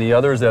morning than the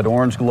others. That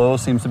orange glow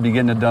seems to be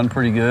getting it done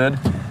pretty good.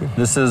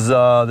 This is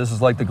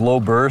like the glow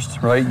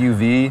burst, right?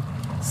 UV.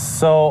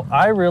 So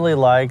I really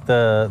like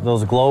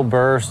those glow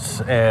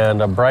bursts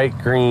and a bright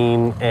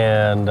green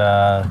and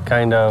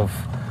kind of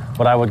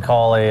what I would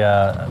call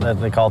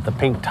they call it the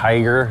pink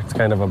tiger. It's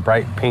kind of a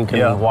bright pink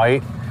and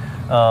white.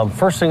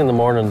 First thing in the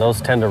morning,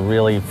 those tend to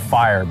really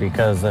fire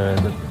because it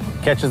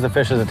catches the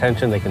fish's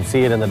attention. They can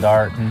see it in the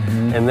dark.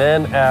 And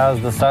then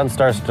as the sun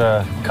starts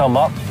to come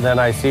up, then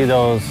I see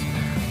those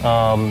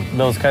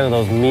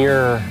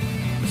mirror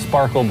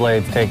sparkle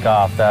blades take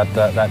off.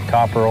 That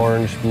copper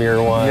orange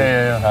mirror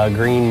one,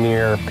 green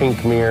mirror,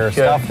 pink mirror,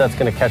 stuff that's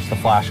going to catch the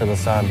flash of the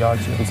sun.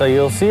 Gotcha. And so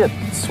you'll see it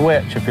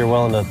switch if you're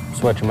willing to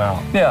switch them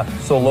out. Yeah,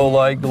 so low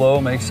light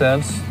glow makes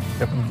sense.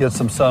 Get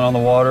some sun on the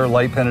water,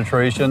 light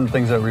penetration,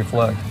 things that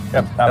reflect.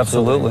 Yep,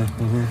 absolutely.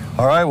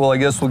 All right, well, I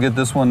guess we'll get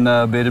this one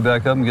baited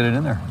back up and get it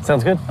in there.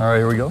 Sounds good. All right,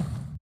 here we go.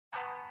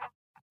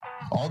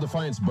 All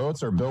Defiance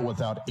boats are built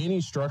without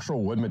any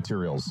structural wood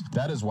materials.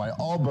 That is why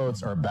all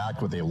boats are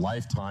backed with a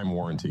lifetime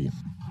warranty.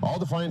 All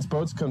Defiance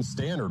boats come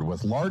standard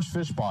with large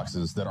fish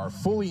boxes that are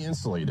fully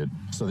insulated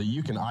so that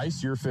you can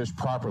ice your fish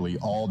properly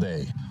all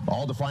day.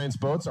 All Defiance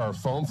boats are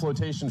foam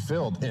flotation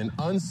filled and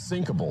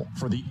unsinkable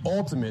for the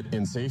ultimate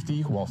in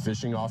safety while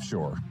fishing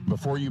offshore.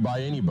 Before you buy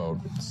any boat,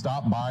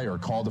 stop by or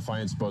call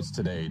Defiance Boats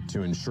today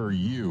to ensure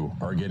you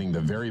are getting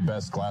the very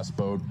best glass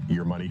boat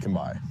your money can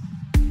buy.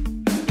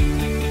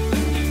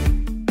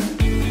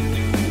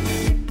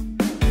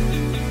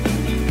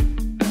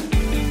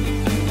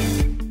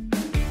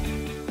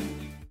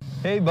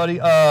 Hey, buddy.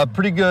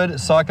 Pretty good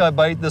sockeye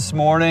bite this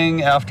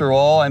morning after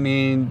all. I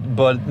mean,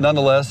 but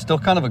nonetheless, still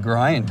kind of a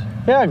grind.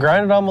 Yeah,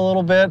 grinded on them a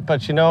little bit,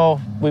 but you know,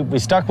 we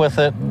stuck with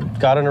it,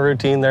 got in a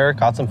routine there,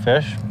 caught some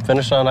fish,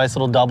 finished on a nice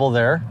little double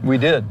there. We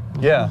did,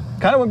 yeah.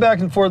 Kind of went back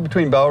and forth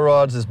between bow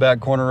rods, this back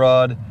corner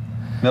rod.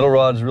 Middle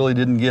rods really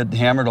didn't get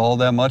hammered all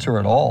that much or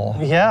at all.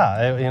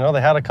 Yeah, you know,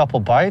 they had a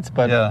couple bites,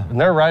 but and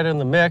they're right in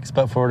the mix,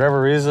 but for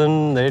whatever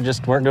reason, they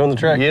just weren't doing the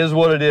trick. It is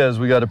what it is.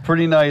 We got a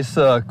pretty nice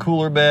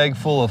cooler bag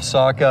full of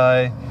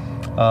sockeye.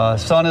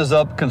 Sun is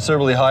up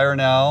considerably higher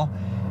now.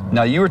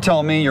 Now, you were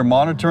telling me you're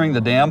monitoring the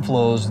dam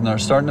flows and they're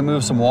starting to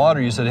move some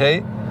water. You said,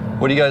 hey,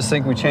 what do you guys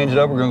think we change it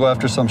up? We're going to go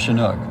after some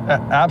Chinook.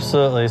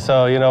 Absolutely.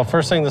 So, you know,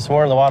 first thing this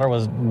morning, the water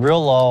was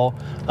real low,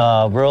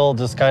 real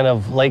just kind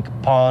of lake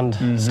pond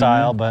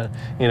style. But,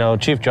 you know,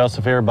 Chief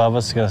Joseph here above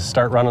us is going to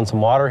start running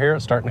some water here.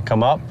 It's starting to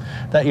come up.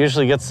 That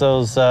usually gets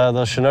those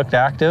Chinook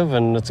active,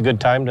 and it's a good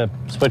time to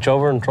switch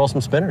over and throw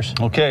some spinners.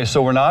 Okay,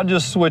 so we're not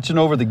just switching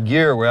over the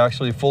gear. We're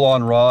actually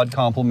full-on rod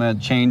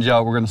complement change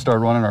out. We're going to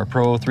start running our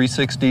Pro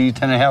 360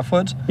 10.5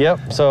 foots.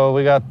 Yep. So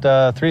we got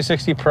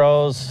 360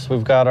 Pros.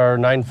 We've got our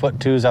 9-foot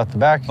 2s out the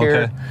back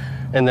here,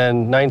 and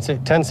then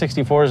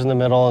 1064s in the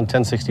middle and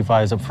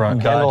 1065s up front.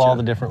 Gotcha. Handle all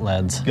the different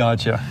leads.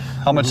 Gotcha.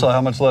 How much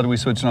lead are we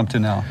switching up to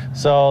now?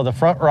 So the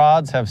front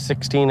rods have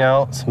 16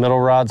 ounce,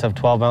 middle rods have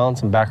 12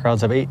 ounce, and back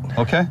rods have 8.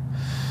 Okay.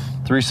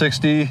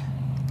 360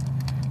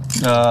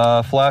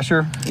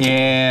 flasher,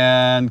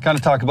 and kind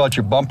of talk about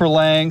your bumper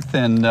length,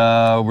 and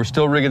we're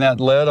still rigging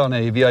that lead on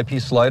a VIP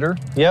slider.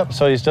 Yep.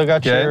 So you still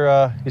got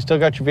your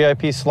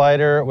VIP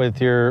slider with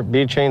your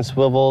bead chain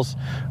swivels.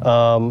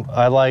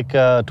 I like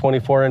a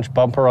 24-inch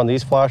bumper on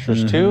these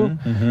flashers too.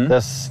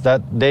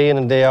 That day in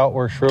and day out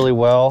works really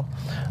well.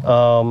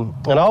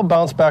 And I'll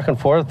bounce back and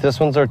forth. This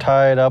ones are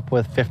tied up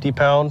with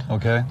 50-pound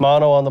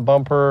mono on the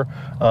bumper.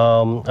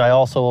 I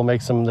also will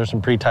make there's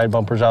some pre-tied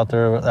bumpers out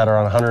there that are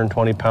on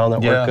 120-pound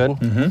that work good.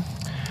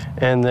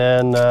 And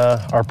then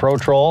our Pro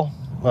Troll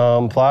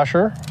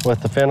flasher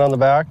with the fin on the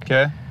back.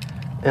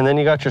 And then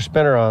you got your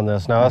spinner on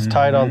this. Now it's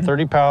tied on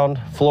 30-pound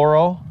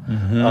fluoro.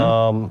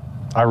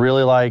 I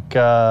really like,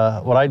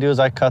 what I do is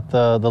I cut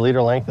the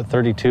leader length at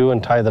 32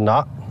 and tie the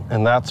knot,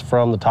 and that's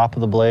from the top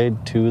of the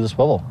blade to the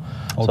swivel.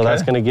 So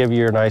that's going to give you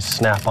your nice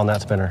snap on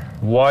that spinner.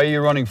 Why are you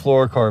running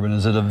fluorocarbon?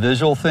 Is it a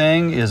visual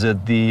thing? Is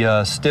it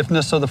the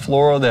stiffness of the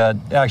fluoro that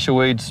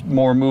actuates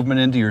more movement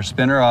into your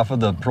spinner off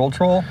of the Pro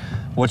Troll?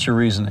 What's your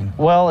reasoning?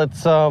 Well,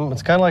 it's kind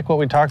of like what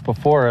we talked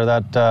before,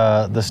 that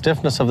the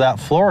stiffness of that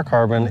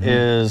fluorocarbon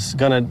is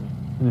going to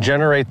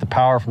generate the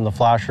power from the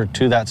flasher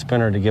to that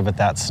spinner to give it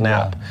that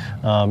snap.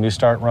 Yeah. You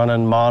start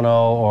running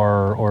mono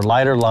or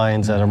lighter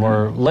lines that are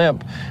more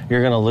limp,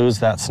 you're going to lose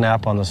that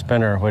snap on the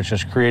spinner, which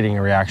is creating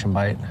a reaction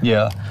bite.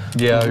 Yeah,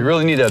 you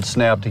really need that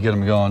snap to get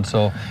them going.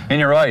 So, and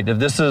you're right, if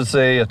this is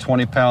a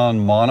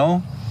 20-pound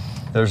mono,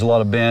 there's a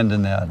lot of bend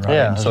in that, right?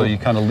 Yeah. So you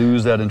kind of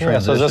lose that in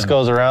transition. So this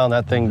goes around,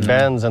 that thing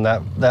bends, and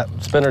that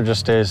spinner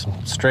just stays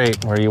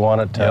straight where you want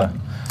it to. Yeah.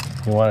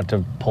 You want it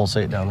to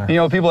pulsate down there. You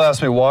know, people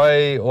ask me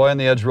why on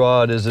the edge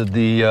rod is it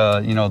the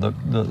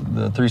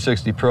the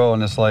 360 Pro,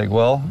 and it's like,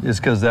 well,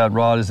 it's because that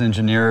rod is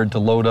engineered to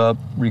load up,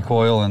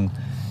 recoil, and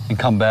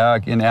come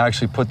back, and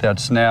actually put that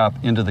snap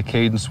into the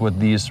cadence with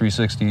these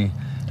 360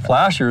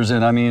 flashers.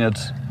 And I mean,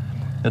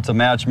 it's a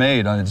match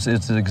made.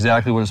 It's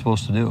exactly what it's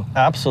supposed to do.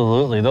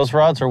 Absolutely. Those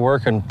rods are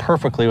working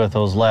perfectly with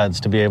those leads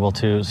to be able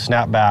to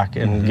snap back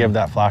and give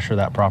that flasher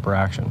that proper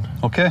action.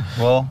 Okay,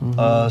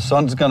 well,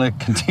 sun's going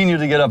to continue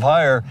to get up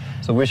higher,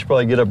 so we should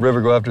probably get upriver,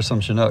 go after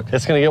some Chinook.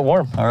 It's going to get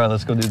warm. All right,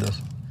 let's go do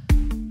this.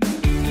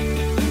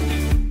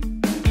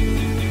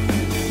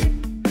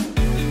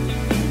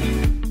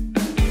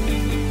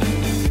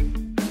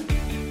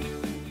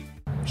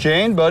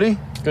 Shane, buddy.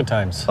 Good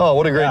times. Oh,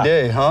 what a great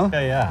day, huh?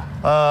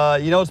 Yeah.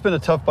 You know, it's been a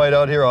tough bite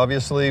out here,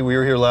 obviously. We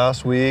were here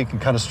last week and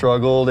kind of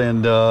struggled,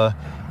 and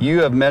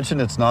you have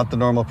mentioned it's not the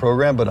normal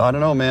program, but I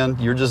don't know, man.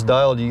 You're just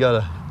dialed. You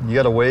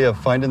got a way of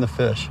finding the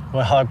fish.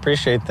 Well, I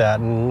appreciate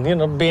that, and you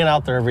know, being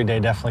out there every day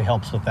definitely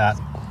helps with that,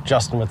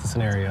 adjusting with the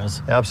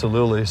scenarios.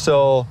 Absolutely.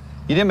 So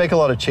you didn't make a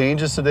lot of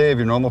changes today of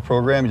your normal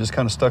program. You just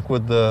kind of stuck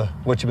with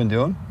what you've been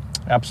doing?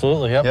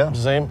 Absolutely, yep. Yeah.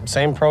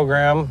 Same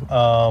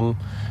program.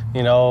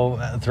 You know,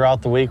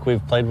 throughout the week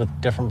we've played with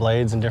different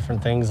blades and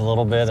different things a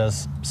little bit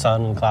as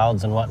sun and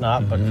clouds and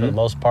whatnot, but for the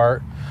most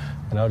part,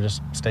 you know,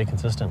 just stay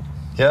consistent.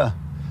 Yeah.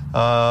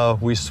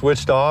 We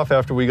switched off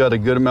after we got a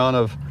good amount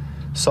of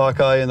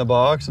sockeye in the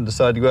box and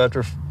decided to go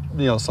after,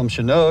 you know, some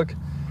Chinook.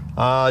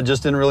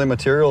 Just didn't really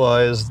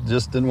materialize,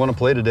 just didn't want to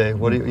play today.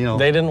 What do you know?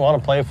 They didn't want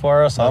to play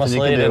for us, honestly.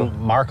 They didn't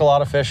mark a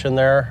lot of fish in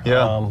there.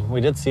 Yeah. We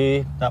did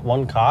see that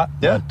one caught.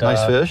 Yeah, but,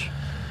 nice fish.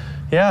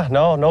 Yeah,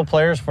 no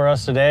players for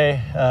us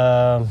today.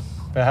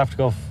 I have to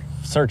go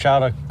search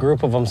out a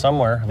group of them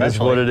somewhere eventually. That's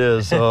what it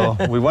is. So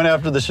we went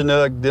after the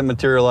Chinook, didn't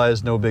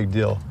materialize, no big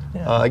deal.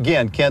 Yeah.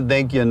 Again, can't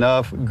thank you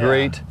enough.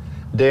 Great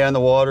day on the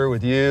water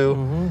with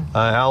you,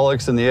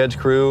 Alex and the Edge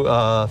crew.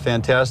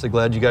 Fantastic,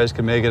 glad you guys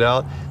could make it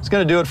out. It's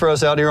gonna do it for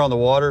us out here on the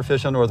water,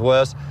 Fish on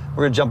Northwest.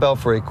 We're gonna jump out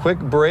for a quick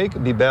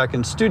break, be back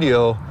in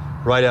studio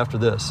right after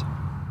this.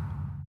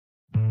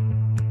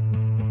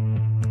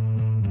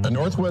 A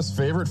Northwest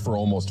favorite for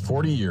almost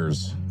 40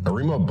 years,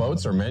 Arima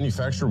boats are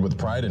manufactured with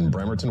pride in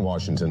Bremerton,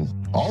 Washington.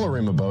 All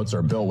Arima boats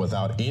are built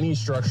without any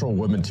structural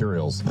wood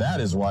materials.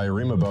 That is why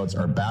Arima boats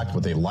are backed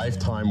with a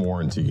lifetime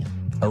warranty.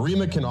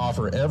 Arima can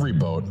offer every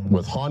boat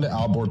with Honda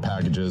outboard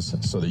packages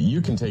so that you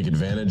can take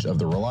advantage of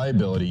the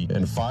reliability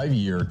and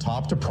 5-year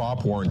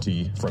top-to-prop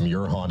warranty from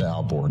your Honda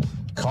outboard.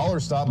 Call or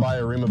stop by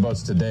Arima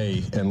Boats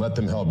today and let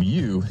them help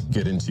you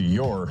get into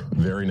your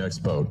very next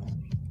boat.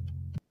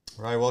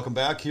 All right, welcome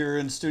back here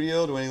in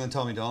studio, Duane and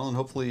Tommy Donald.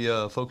 Hopefully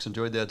folks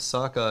enjoyed that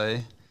sockeye.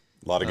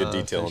 A lot of good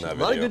detail in that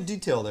video. A lot of good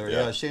detail there.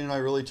 Yeah, Shane and I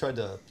really tried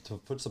to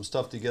put some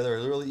stuff together.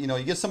 Really, you know,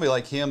 you get somebody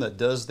like him that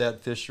does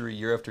that fishery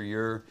year after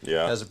year,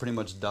 has it pretty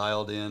much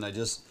dialed in. I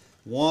just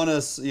want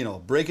to, you know,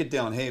 break it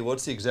down. Hey,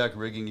 what's the exact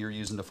rigging you're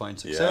using to find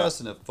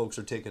success? And if folks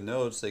are taking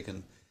notes, they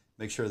can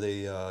make sure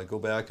they go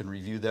back and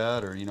review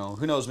that, or, you know,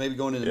 who knows, maybe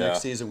going into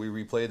next season we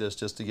replay this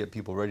just to get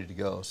people ready to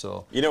go.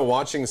 So, you know,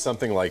 watching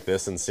something like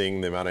this and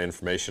seeing the amount of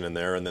information in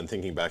there, and then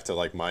thinking back to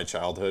like my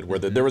childhood where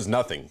there was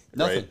nothing,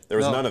 right? There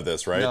was none of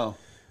this, right? No.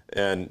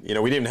 And, you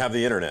know, we didn't have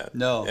the internet.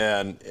 No.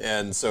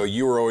 And so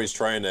you were always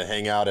trying to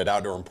hang out at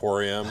Outdoor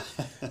Emporium,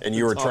 and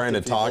you were trying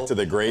to talk to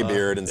the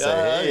graybeard and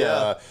say, hey,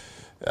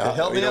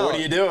 help me out. What are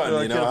you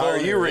doing? You know, how are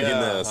you rigging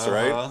this,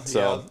 right?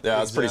 So,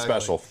 it's pretty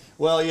special.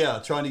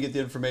 Well, trying to get the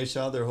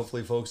information out there.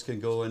 Hopefully folks can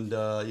go and,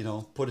 you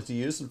know, put it to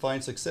use and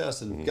find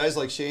success. And guys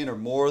like Shane are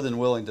more than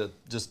willing to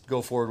just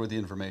go forward with the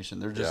information.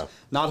 They're just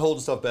not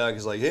holding stuff back.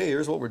 It's like, hey,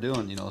 here's what we're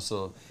doing, you know,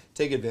 so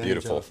take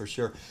advantage of it for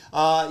sure.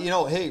 You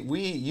know, hey,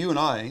 you and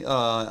I,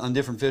 on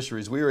different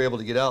fisheries, we were able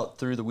to get out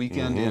through the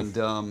weekend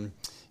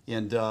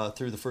and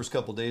through the first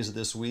couple days of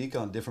this week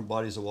on different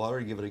bodies of water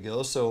to give it a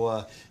go.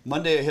 So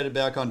Monday I headed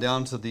back on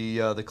down to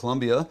the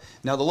Columbia.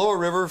 Now the lower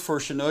river for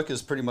Chinook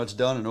is pretty much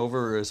done and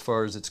over as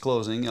far as its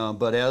closing,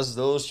 but as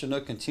those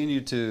Chinook continue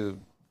to,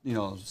 you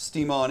know,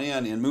 steam on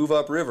in and move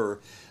up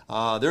river,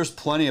 there's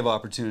plenty of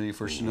opportunity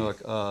for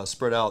Chinook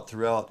spread out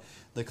throughout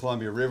the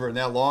Columbia River. And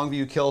that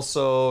Longview,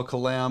 Kelso,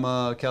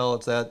 Kalama,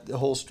 Cowlitz, that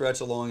whole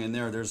stretch along in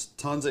there's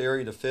tons of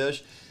area to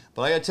fish.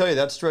 But I gotta tell you,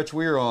 that stretch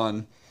we were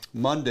on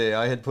Monday,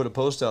 I had put a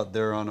post out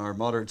there on our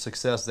moderate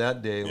success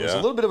that day. It was a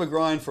little bit of a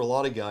grind for a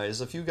lot of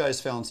guys. A few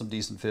guys found some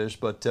decent fish,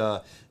 but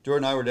Jordan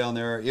and I were down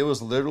there. It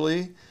was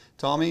literally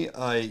Tommy,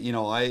 I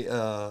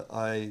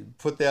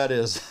put that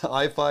as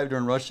I-5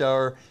 during rush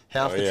hour,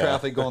 half the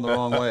traffic going the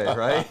wrong way,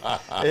 right?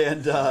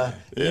 And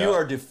you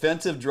are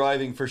defensive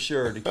driving for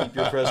sure to keep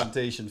your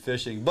presentation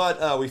fishing.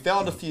 But we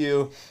found a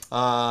few.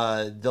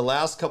 The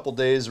last couple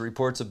days, the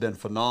reports have been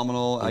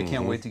phenomenal. I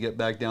can't wait to get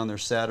back down there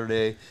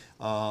Saturday.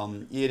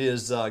 It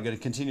is going to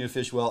continue to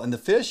fish well. And the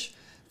fish,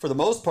 for the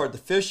most part, the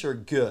fish are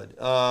good.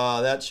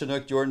 That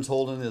Chinook Jordan's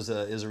holding is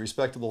a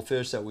respectable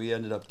fish that we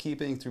ended up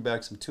keeping, threw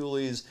back some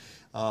toolies.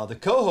 The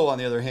coho, on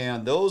the other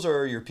hand, those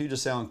are your Puget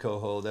Sound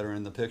coho that are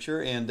in the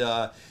picture, and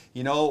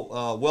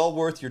well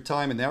worth your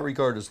time in that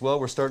regard as well.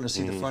 We're starting to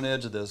see the front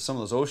edge of some of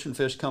those ocean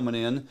fish coming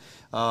in.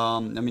 I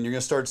mean, you're going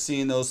to start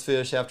seeing those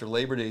fish after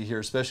Labor Day here,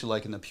 especially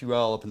like in the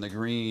Puyallup up in the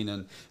Green.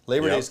 And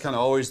Labor Day is kind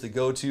of always the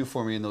go-to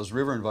for me in those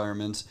river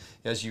environments.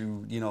 As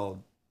you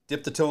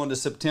dip the toe into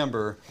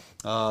September,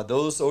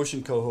 those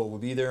ocean coho will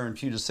be there in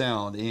Puget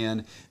Sound,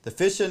 and the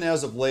fishing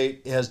as of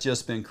late has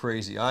just been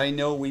crazy. I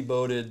know we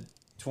boated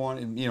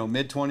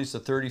mid-20s to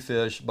 30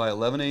 fish by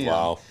 11 a.m.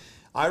 Wow.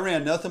 I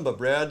ran nothing but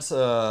Brad's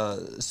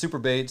super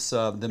baits,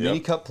 the mini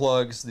cut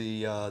plugs,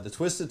 the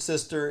Twisted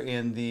Sister,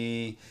 and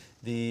the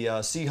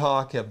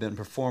Seahawk have been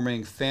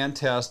performing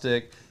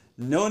fantastic.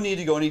 No need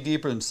to go any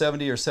deeper than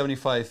 70 or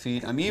 75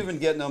 feet. I'm even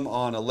getting them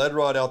on a lead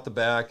rod out the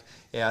back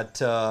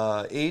at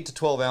 8 to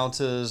 12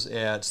 ounces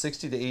at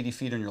 60 to 80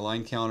 feet on your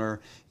line counter,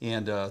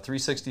 and a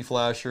 360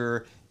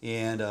 flasher,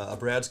 and a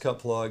Brad's cut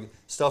plug,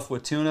 stuffed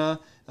with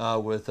tuna,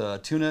 with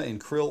tuna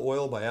and krill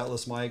oil by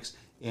Atlas Mikes,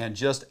 and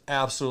just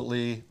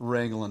absolutely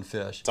wrangling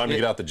fish. Time to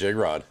get out the jig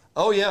rod.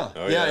 Oh yeah.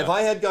 If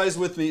I had guys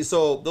with me,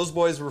 so those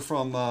boys were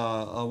from,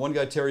 one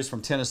guy, Terry's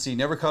from Tennessee,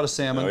 never caught a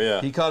salmon. Oh,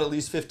 yeah. He caught at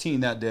least 15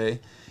 that day.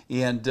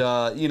 And,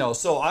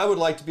 so I would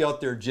like to be out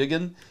there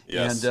jigging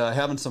and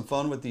having some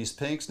fun with these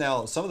pinks.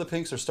 Now, some of the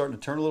pinks are starting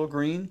to turn a little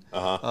green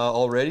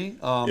already.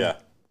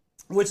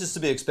 Which is to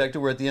be expected.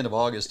 We're at the end of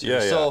August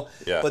here.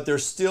 But they're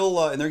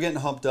still, and they're getting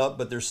humped up,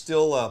 but there's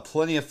still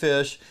plenty of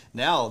fish.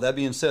 Now, that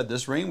being said,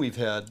 this rain we've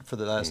had for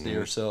the last day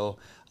or so,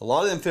 a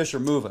lot of them fish are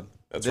moving.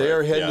 They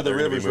are heading to the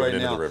rivers right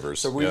now.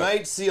 So we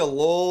might see a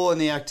lull in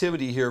the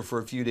activity here for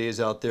a few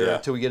days out there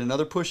until we get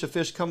another push of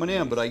fish coming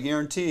in. But I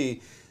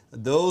guarantee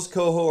those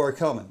coho are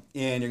coming,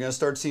 and you're going to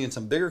start seeing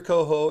some bigger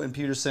coho in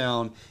Puget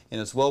Sound,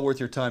 and it's well worth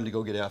your time to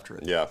go get after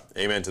it. Yeah,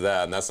 amen to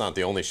that. And that's not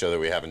the only show that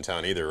we have in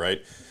town either,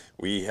 right?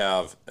 We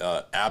have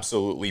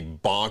absolutely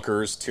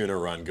bonkers tuna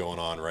run going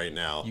on right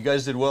now. You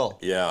guys did well.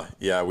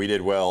 Yeah, we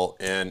did well.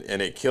 And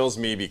it kills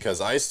me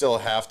because I still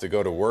have to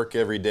go to work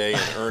every day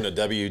and earn a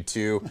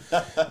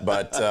W-2.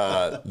 But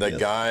the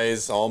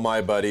guys, all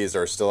my buddies,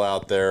 are still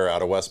out there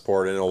out of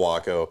Westport and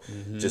Ilwaco,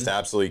 just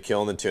absolutely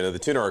killing the tuna. The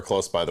tuna are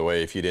close, by the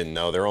way, if you didn't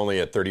know. They're only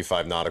at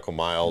 35 nautical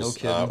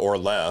miles or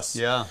less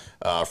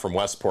from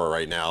Westport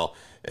right now.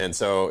 And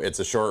so it's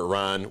a short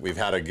run. We've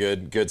had a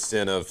good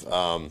stint of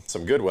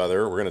some good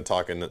weather. We're going to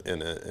talk in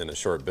a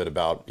short bit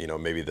about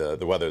maybe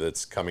the weather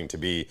that's coming to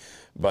be.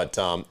 But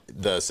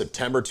the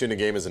September tuna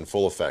game is in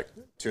full effect.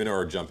 Tuna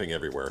are jumping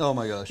everywhere. Oh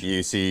my gosh!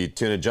 You see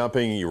tuna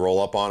jumping. You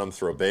roll up on them,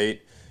 throw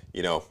bait.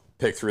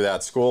 Pick through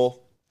that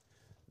school.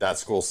 That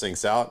school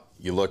sinks out.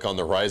 You look on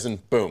the horizon.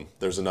 Boom!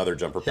 There's another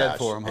jumper patch,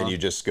 for 'em, and you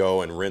just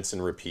go and rinse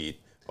and repeat.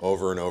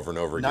 Over and over and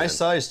over again. Nice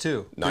size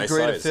too. Nice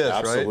size, fish,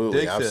 absolutely,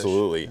 right?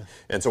 absolutely. Fish.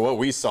 And so what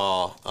we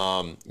saw,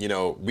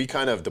 we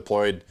kind of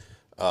deployed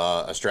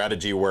a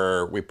strategy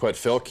where we put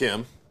Phil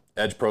Kim,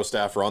 Edge Pro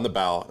staffer, on the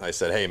bow. And I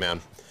said, "Hey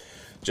man,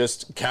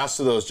 just cast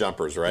to those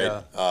jumpers,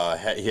 right?"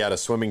 Yeah. He had a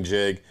swimming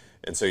jig,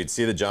 and so you'd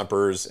see the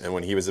jumpers, and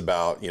when he was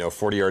about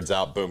 40 yards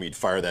out, boom, he'd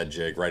fire that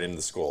jig right into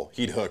the school.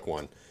 He'd hook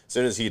one. As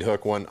soon as he'd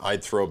hook one,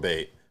 I'd throw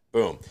bait.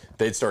 Boom.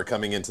 They'd start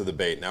coming into the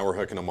bait. Now we're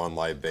hooking them on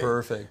live bait.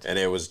 Perfect. And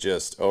it was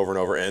just over and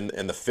over. And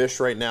the fish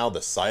right now,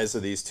 the size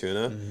of these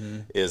tuna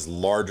is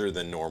larger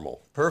than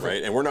normal. Perfect.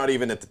 Right? And we're not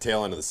even at the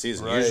tail end of the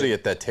season. Right. Usually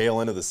at that tail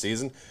end of the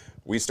season,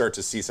 we start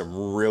to see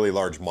some really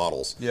large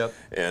models. Yep.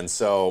 And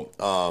so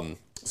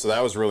so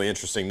that was really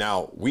interesting.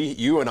 Now,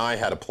 you and I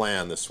had a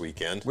plan this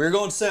weekend. We were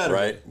going Saturday.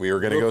 Right? We were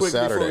going to go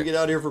Saturday. Before we get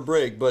out here for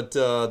break, but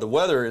the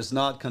weather is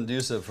not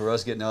conducive for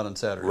us getting out on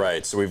Saturday.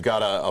 Right. So we've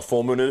got a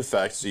full moon in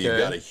effect. So you've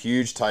got a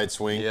huge tide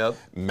swing. Yep.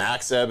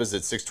 Max ebb is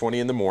at 6:20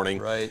 in the morning.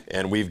 Right.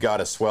 And we've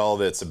got a swell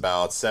that's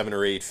about 7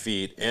 or 8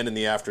 feet. And in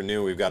the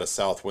afternoon, we've got a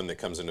south wind that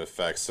comes into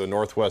effect. So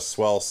northwest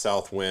swell,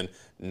 south wind.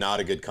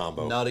 Not a good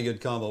combo. Not a good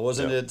combo.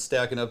 Wasn't it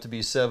stacking up to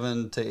be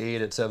 7 to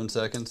 8 at 7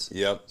 seconds?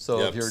 Yep. So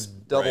if you're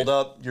doubled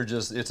up,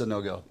 it's a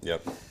no-go.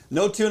 Yep.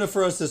 No tuna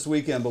for us this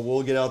weekend, but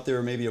we'll get out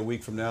there maybe a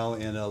week from now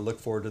and look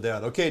forward to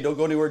that. Okay, don't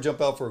go anywhere. Jump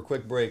out for a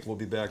quick break. We'll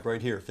be back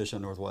right here, Fish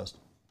on Northwest.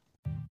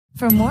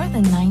 For more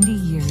than 90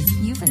 years,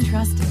 you've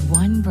entrusted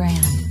one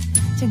brand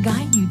to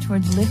guide you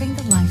toward living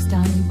the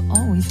lifestyle you've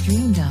always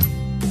dreamed of.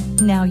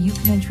 Now you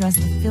can entrust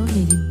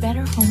affiliated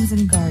Better Homes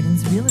and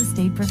Gardens real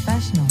estate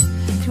professional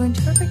to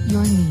interpret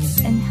your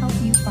needs and help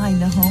you find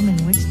the home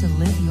in which to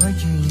live your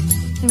dream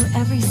through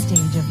every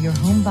stage of your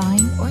home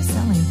buying or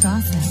selling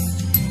process.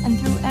 And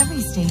through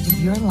every stage of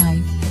your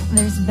life,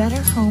 there's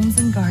Better Homes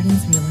and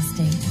Gardens real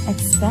estate.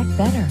 Expect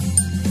better.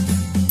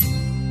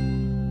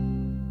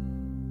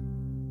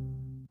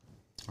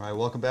 right,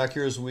 welcome back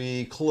here as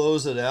we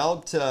close it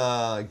out.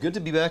 Good to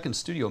be back in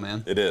studio,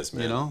 man. It is,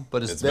 man. You know,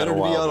 but it's better to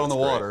be out on the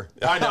water.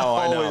 I know,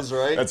 always,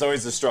 right? That's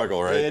always the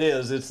struggle, right? It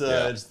is. It's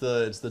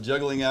the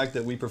juggling act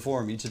that we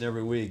perform each and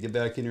every week. Get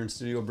back in here in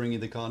studio, bring you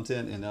the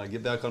content, and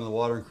get back on the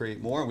water and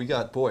create more. And we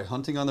got,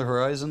 hunting on the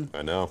horizon.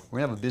 I know. We're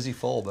going to have a busy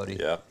fall, buddy.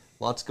 Yeah.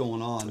 Lots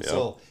going on. Yep.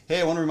 So,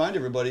 hey, I want to remind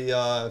everybody,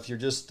 if you're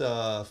just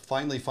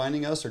finally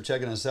finding us or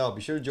checking us out,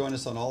 be sure to join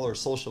us on all our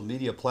social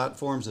media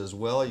platforms as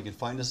well. You can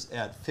find us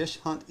at Fish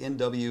Hunt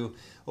NW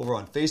over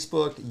on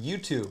Facebook,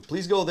 YouTube.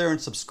 Please go there and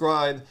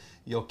subscribe.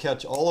 You'll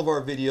catch all of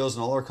our videos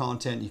and all our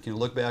content. You can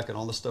look back at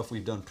all the stuff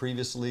we've done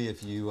previously.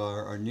 If you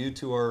are new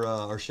to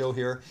our show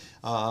here,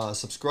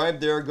 subscribe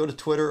there. Go to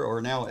Twitter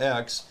or now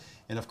X.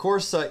 And of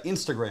course,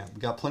 Instagram.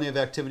 We've got plenty of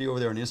activity over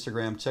there on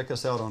Instagram. Check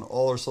us out on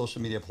all our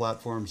social media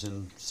platforms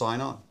and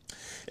sign on.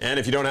 And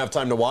if you don't have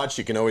time to watch,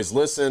 you can always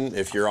listen.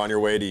 If you're on your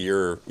way to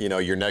your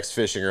next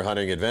fishing or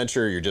hunting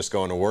adventure, you're just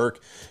going to work,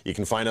 you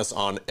can find us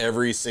on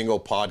every single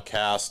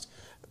podcast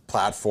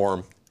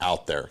platform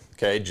out there.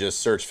 Okay, just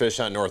search Fish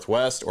Hunt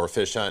Northwest or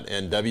Fish Hunt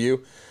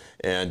NW,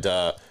 and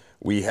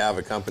we have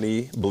a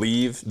company,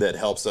 Believe, that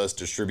helps us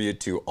distribute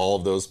to all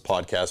of those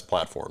podcast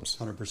platforms.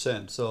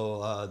 100%.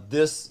 So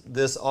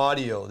this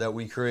audio that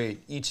we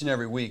create each and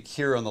every week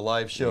here on the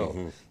live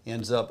show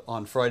ends up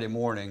on Friday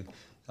morning.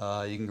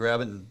 You can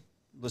grab it and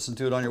listen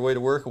to it on your way to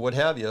work or what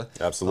have you.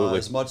 Absolutely.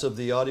 As much of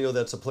the audio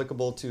that's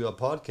applicable to a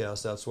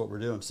podcast, that's what we're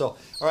doing. So,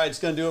 all right, it's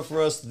going to do it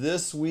for us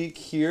this week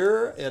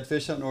here at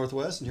Fish Hunt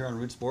Northwest and here on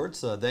Root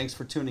Sports. Thanks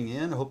for tuning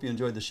in. I hope you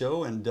enjoyed the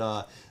show. And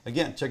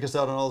again, check us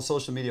out on all the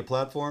social media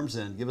platforms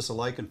and give us a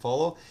like and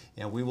follow.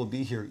 And we will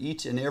be here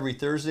each and every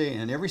Thursday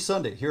and every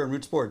Sunday here on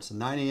Root Sports,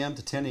 9 a.m.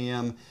 to 10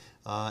 a.m.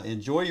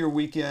 Enjoy your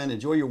weekend.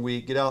 Enjoy your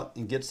week. Get out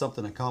and get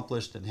something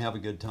accomplished and have a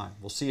good time.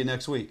 We'll see you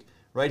next week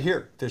right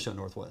here, Fish Hunt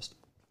Northwest.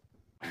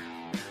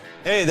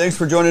 Hey, thanks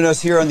for joining us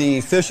here on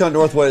the Fish Hunt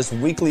Northwest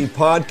weekly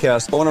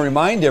podcast. I want to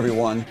remind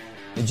everyone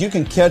that you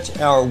can catch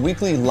our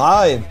weekly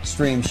live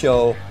stream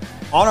show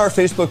on our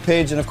Facebook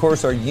page and, of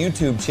course, our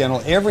YouTube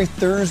channel every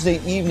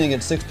Thursday evening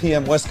at 6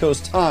 p.m. West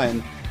Coast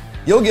time.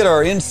 You'll get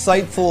our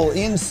insightful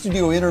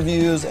in-studio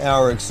interviews,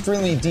 our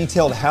extremely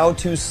detailed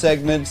how-to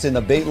segments in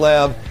the bait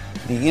lab,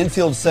 the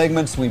infield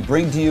segments we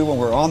bring to you when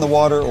we're on the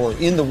water or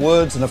in the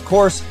woods, and, of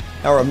course,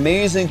 our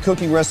amazing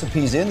cooking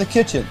recipes in the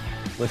kitchen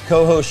with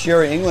co-host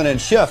Sherry England and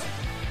Chef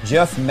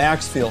Jeff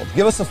Maxfield.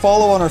 Give us a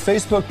follow on our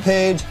Facebook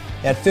page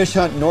at Fish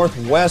Hunt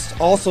Northwest.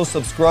 Also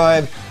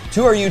subscribe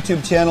to our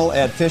YouTube channel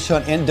at Fish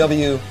Hunt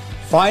NW.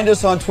 Find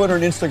us on Twitter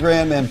and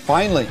Instagram. And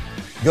finally,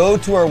 go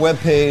to our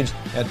webpage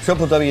at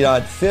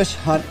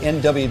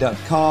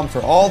www.fishhuntnw.com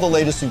for all the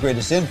latest and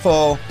greatest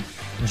info.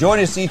 Join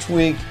us each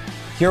week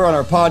here on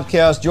our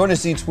podcast. Join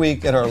us each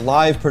week at our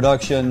live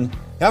production.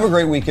 Have a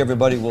great week,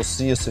 everybody. We'll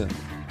see you soon.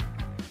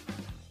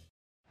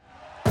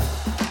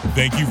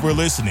 Thank you for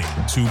listening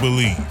to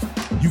Believe.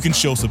 You can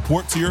show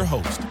support to your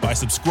host by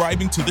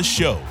subscribing to the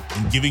show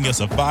and giving us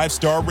a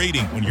 5-star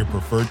rating on your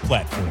preferred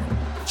platform.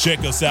 Check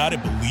us out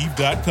at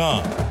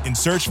Believe.com and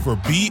search for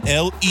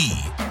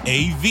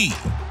BLEAV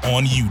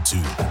on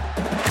YouTube.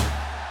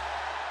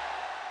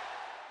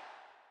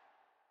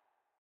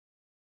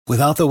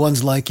 Without the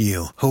ones like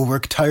you, who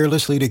work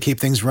tirelessly to keep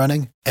things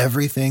running,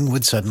 everything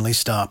would suddenly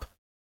stop.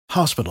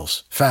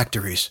 Hospitals,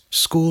 factories,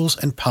 schools,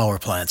 and power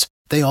plants,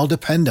 they all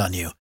depend on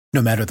you.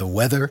 No matter the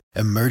weather,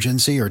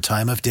 emergency, or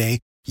time of day,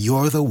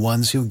 you're the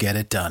ones who get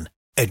it done.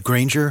 At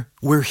Grainger,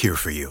 we're here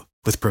for you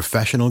with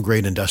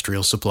professional-grade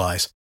industrial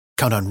supplies.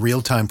 Count on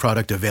real-time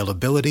product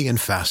availability and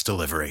fast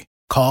delivery.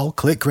 Call,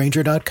 click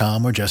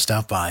Grainger.com, or just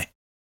stop by.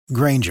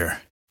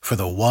 Grainger, for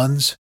the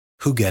ones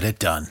who get it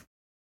done.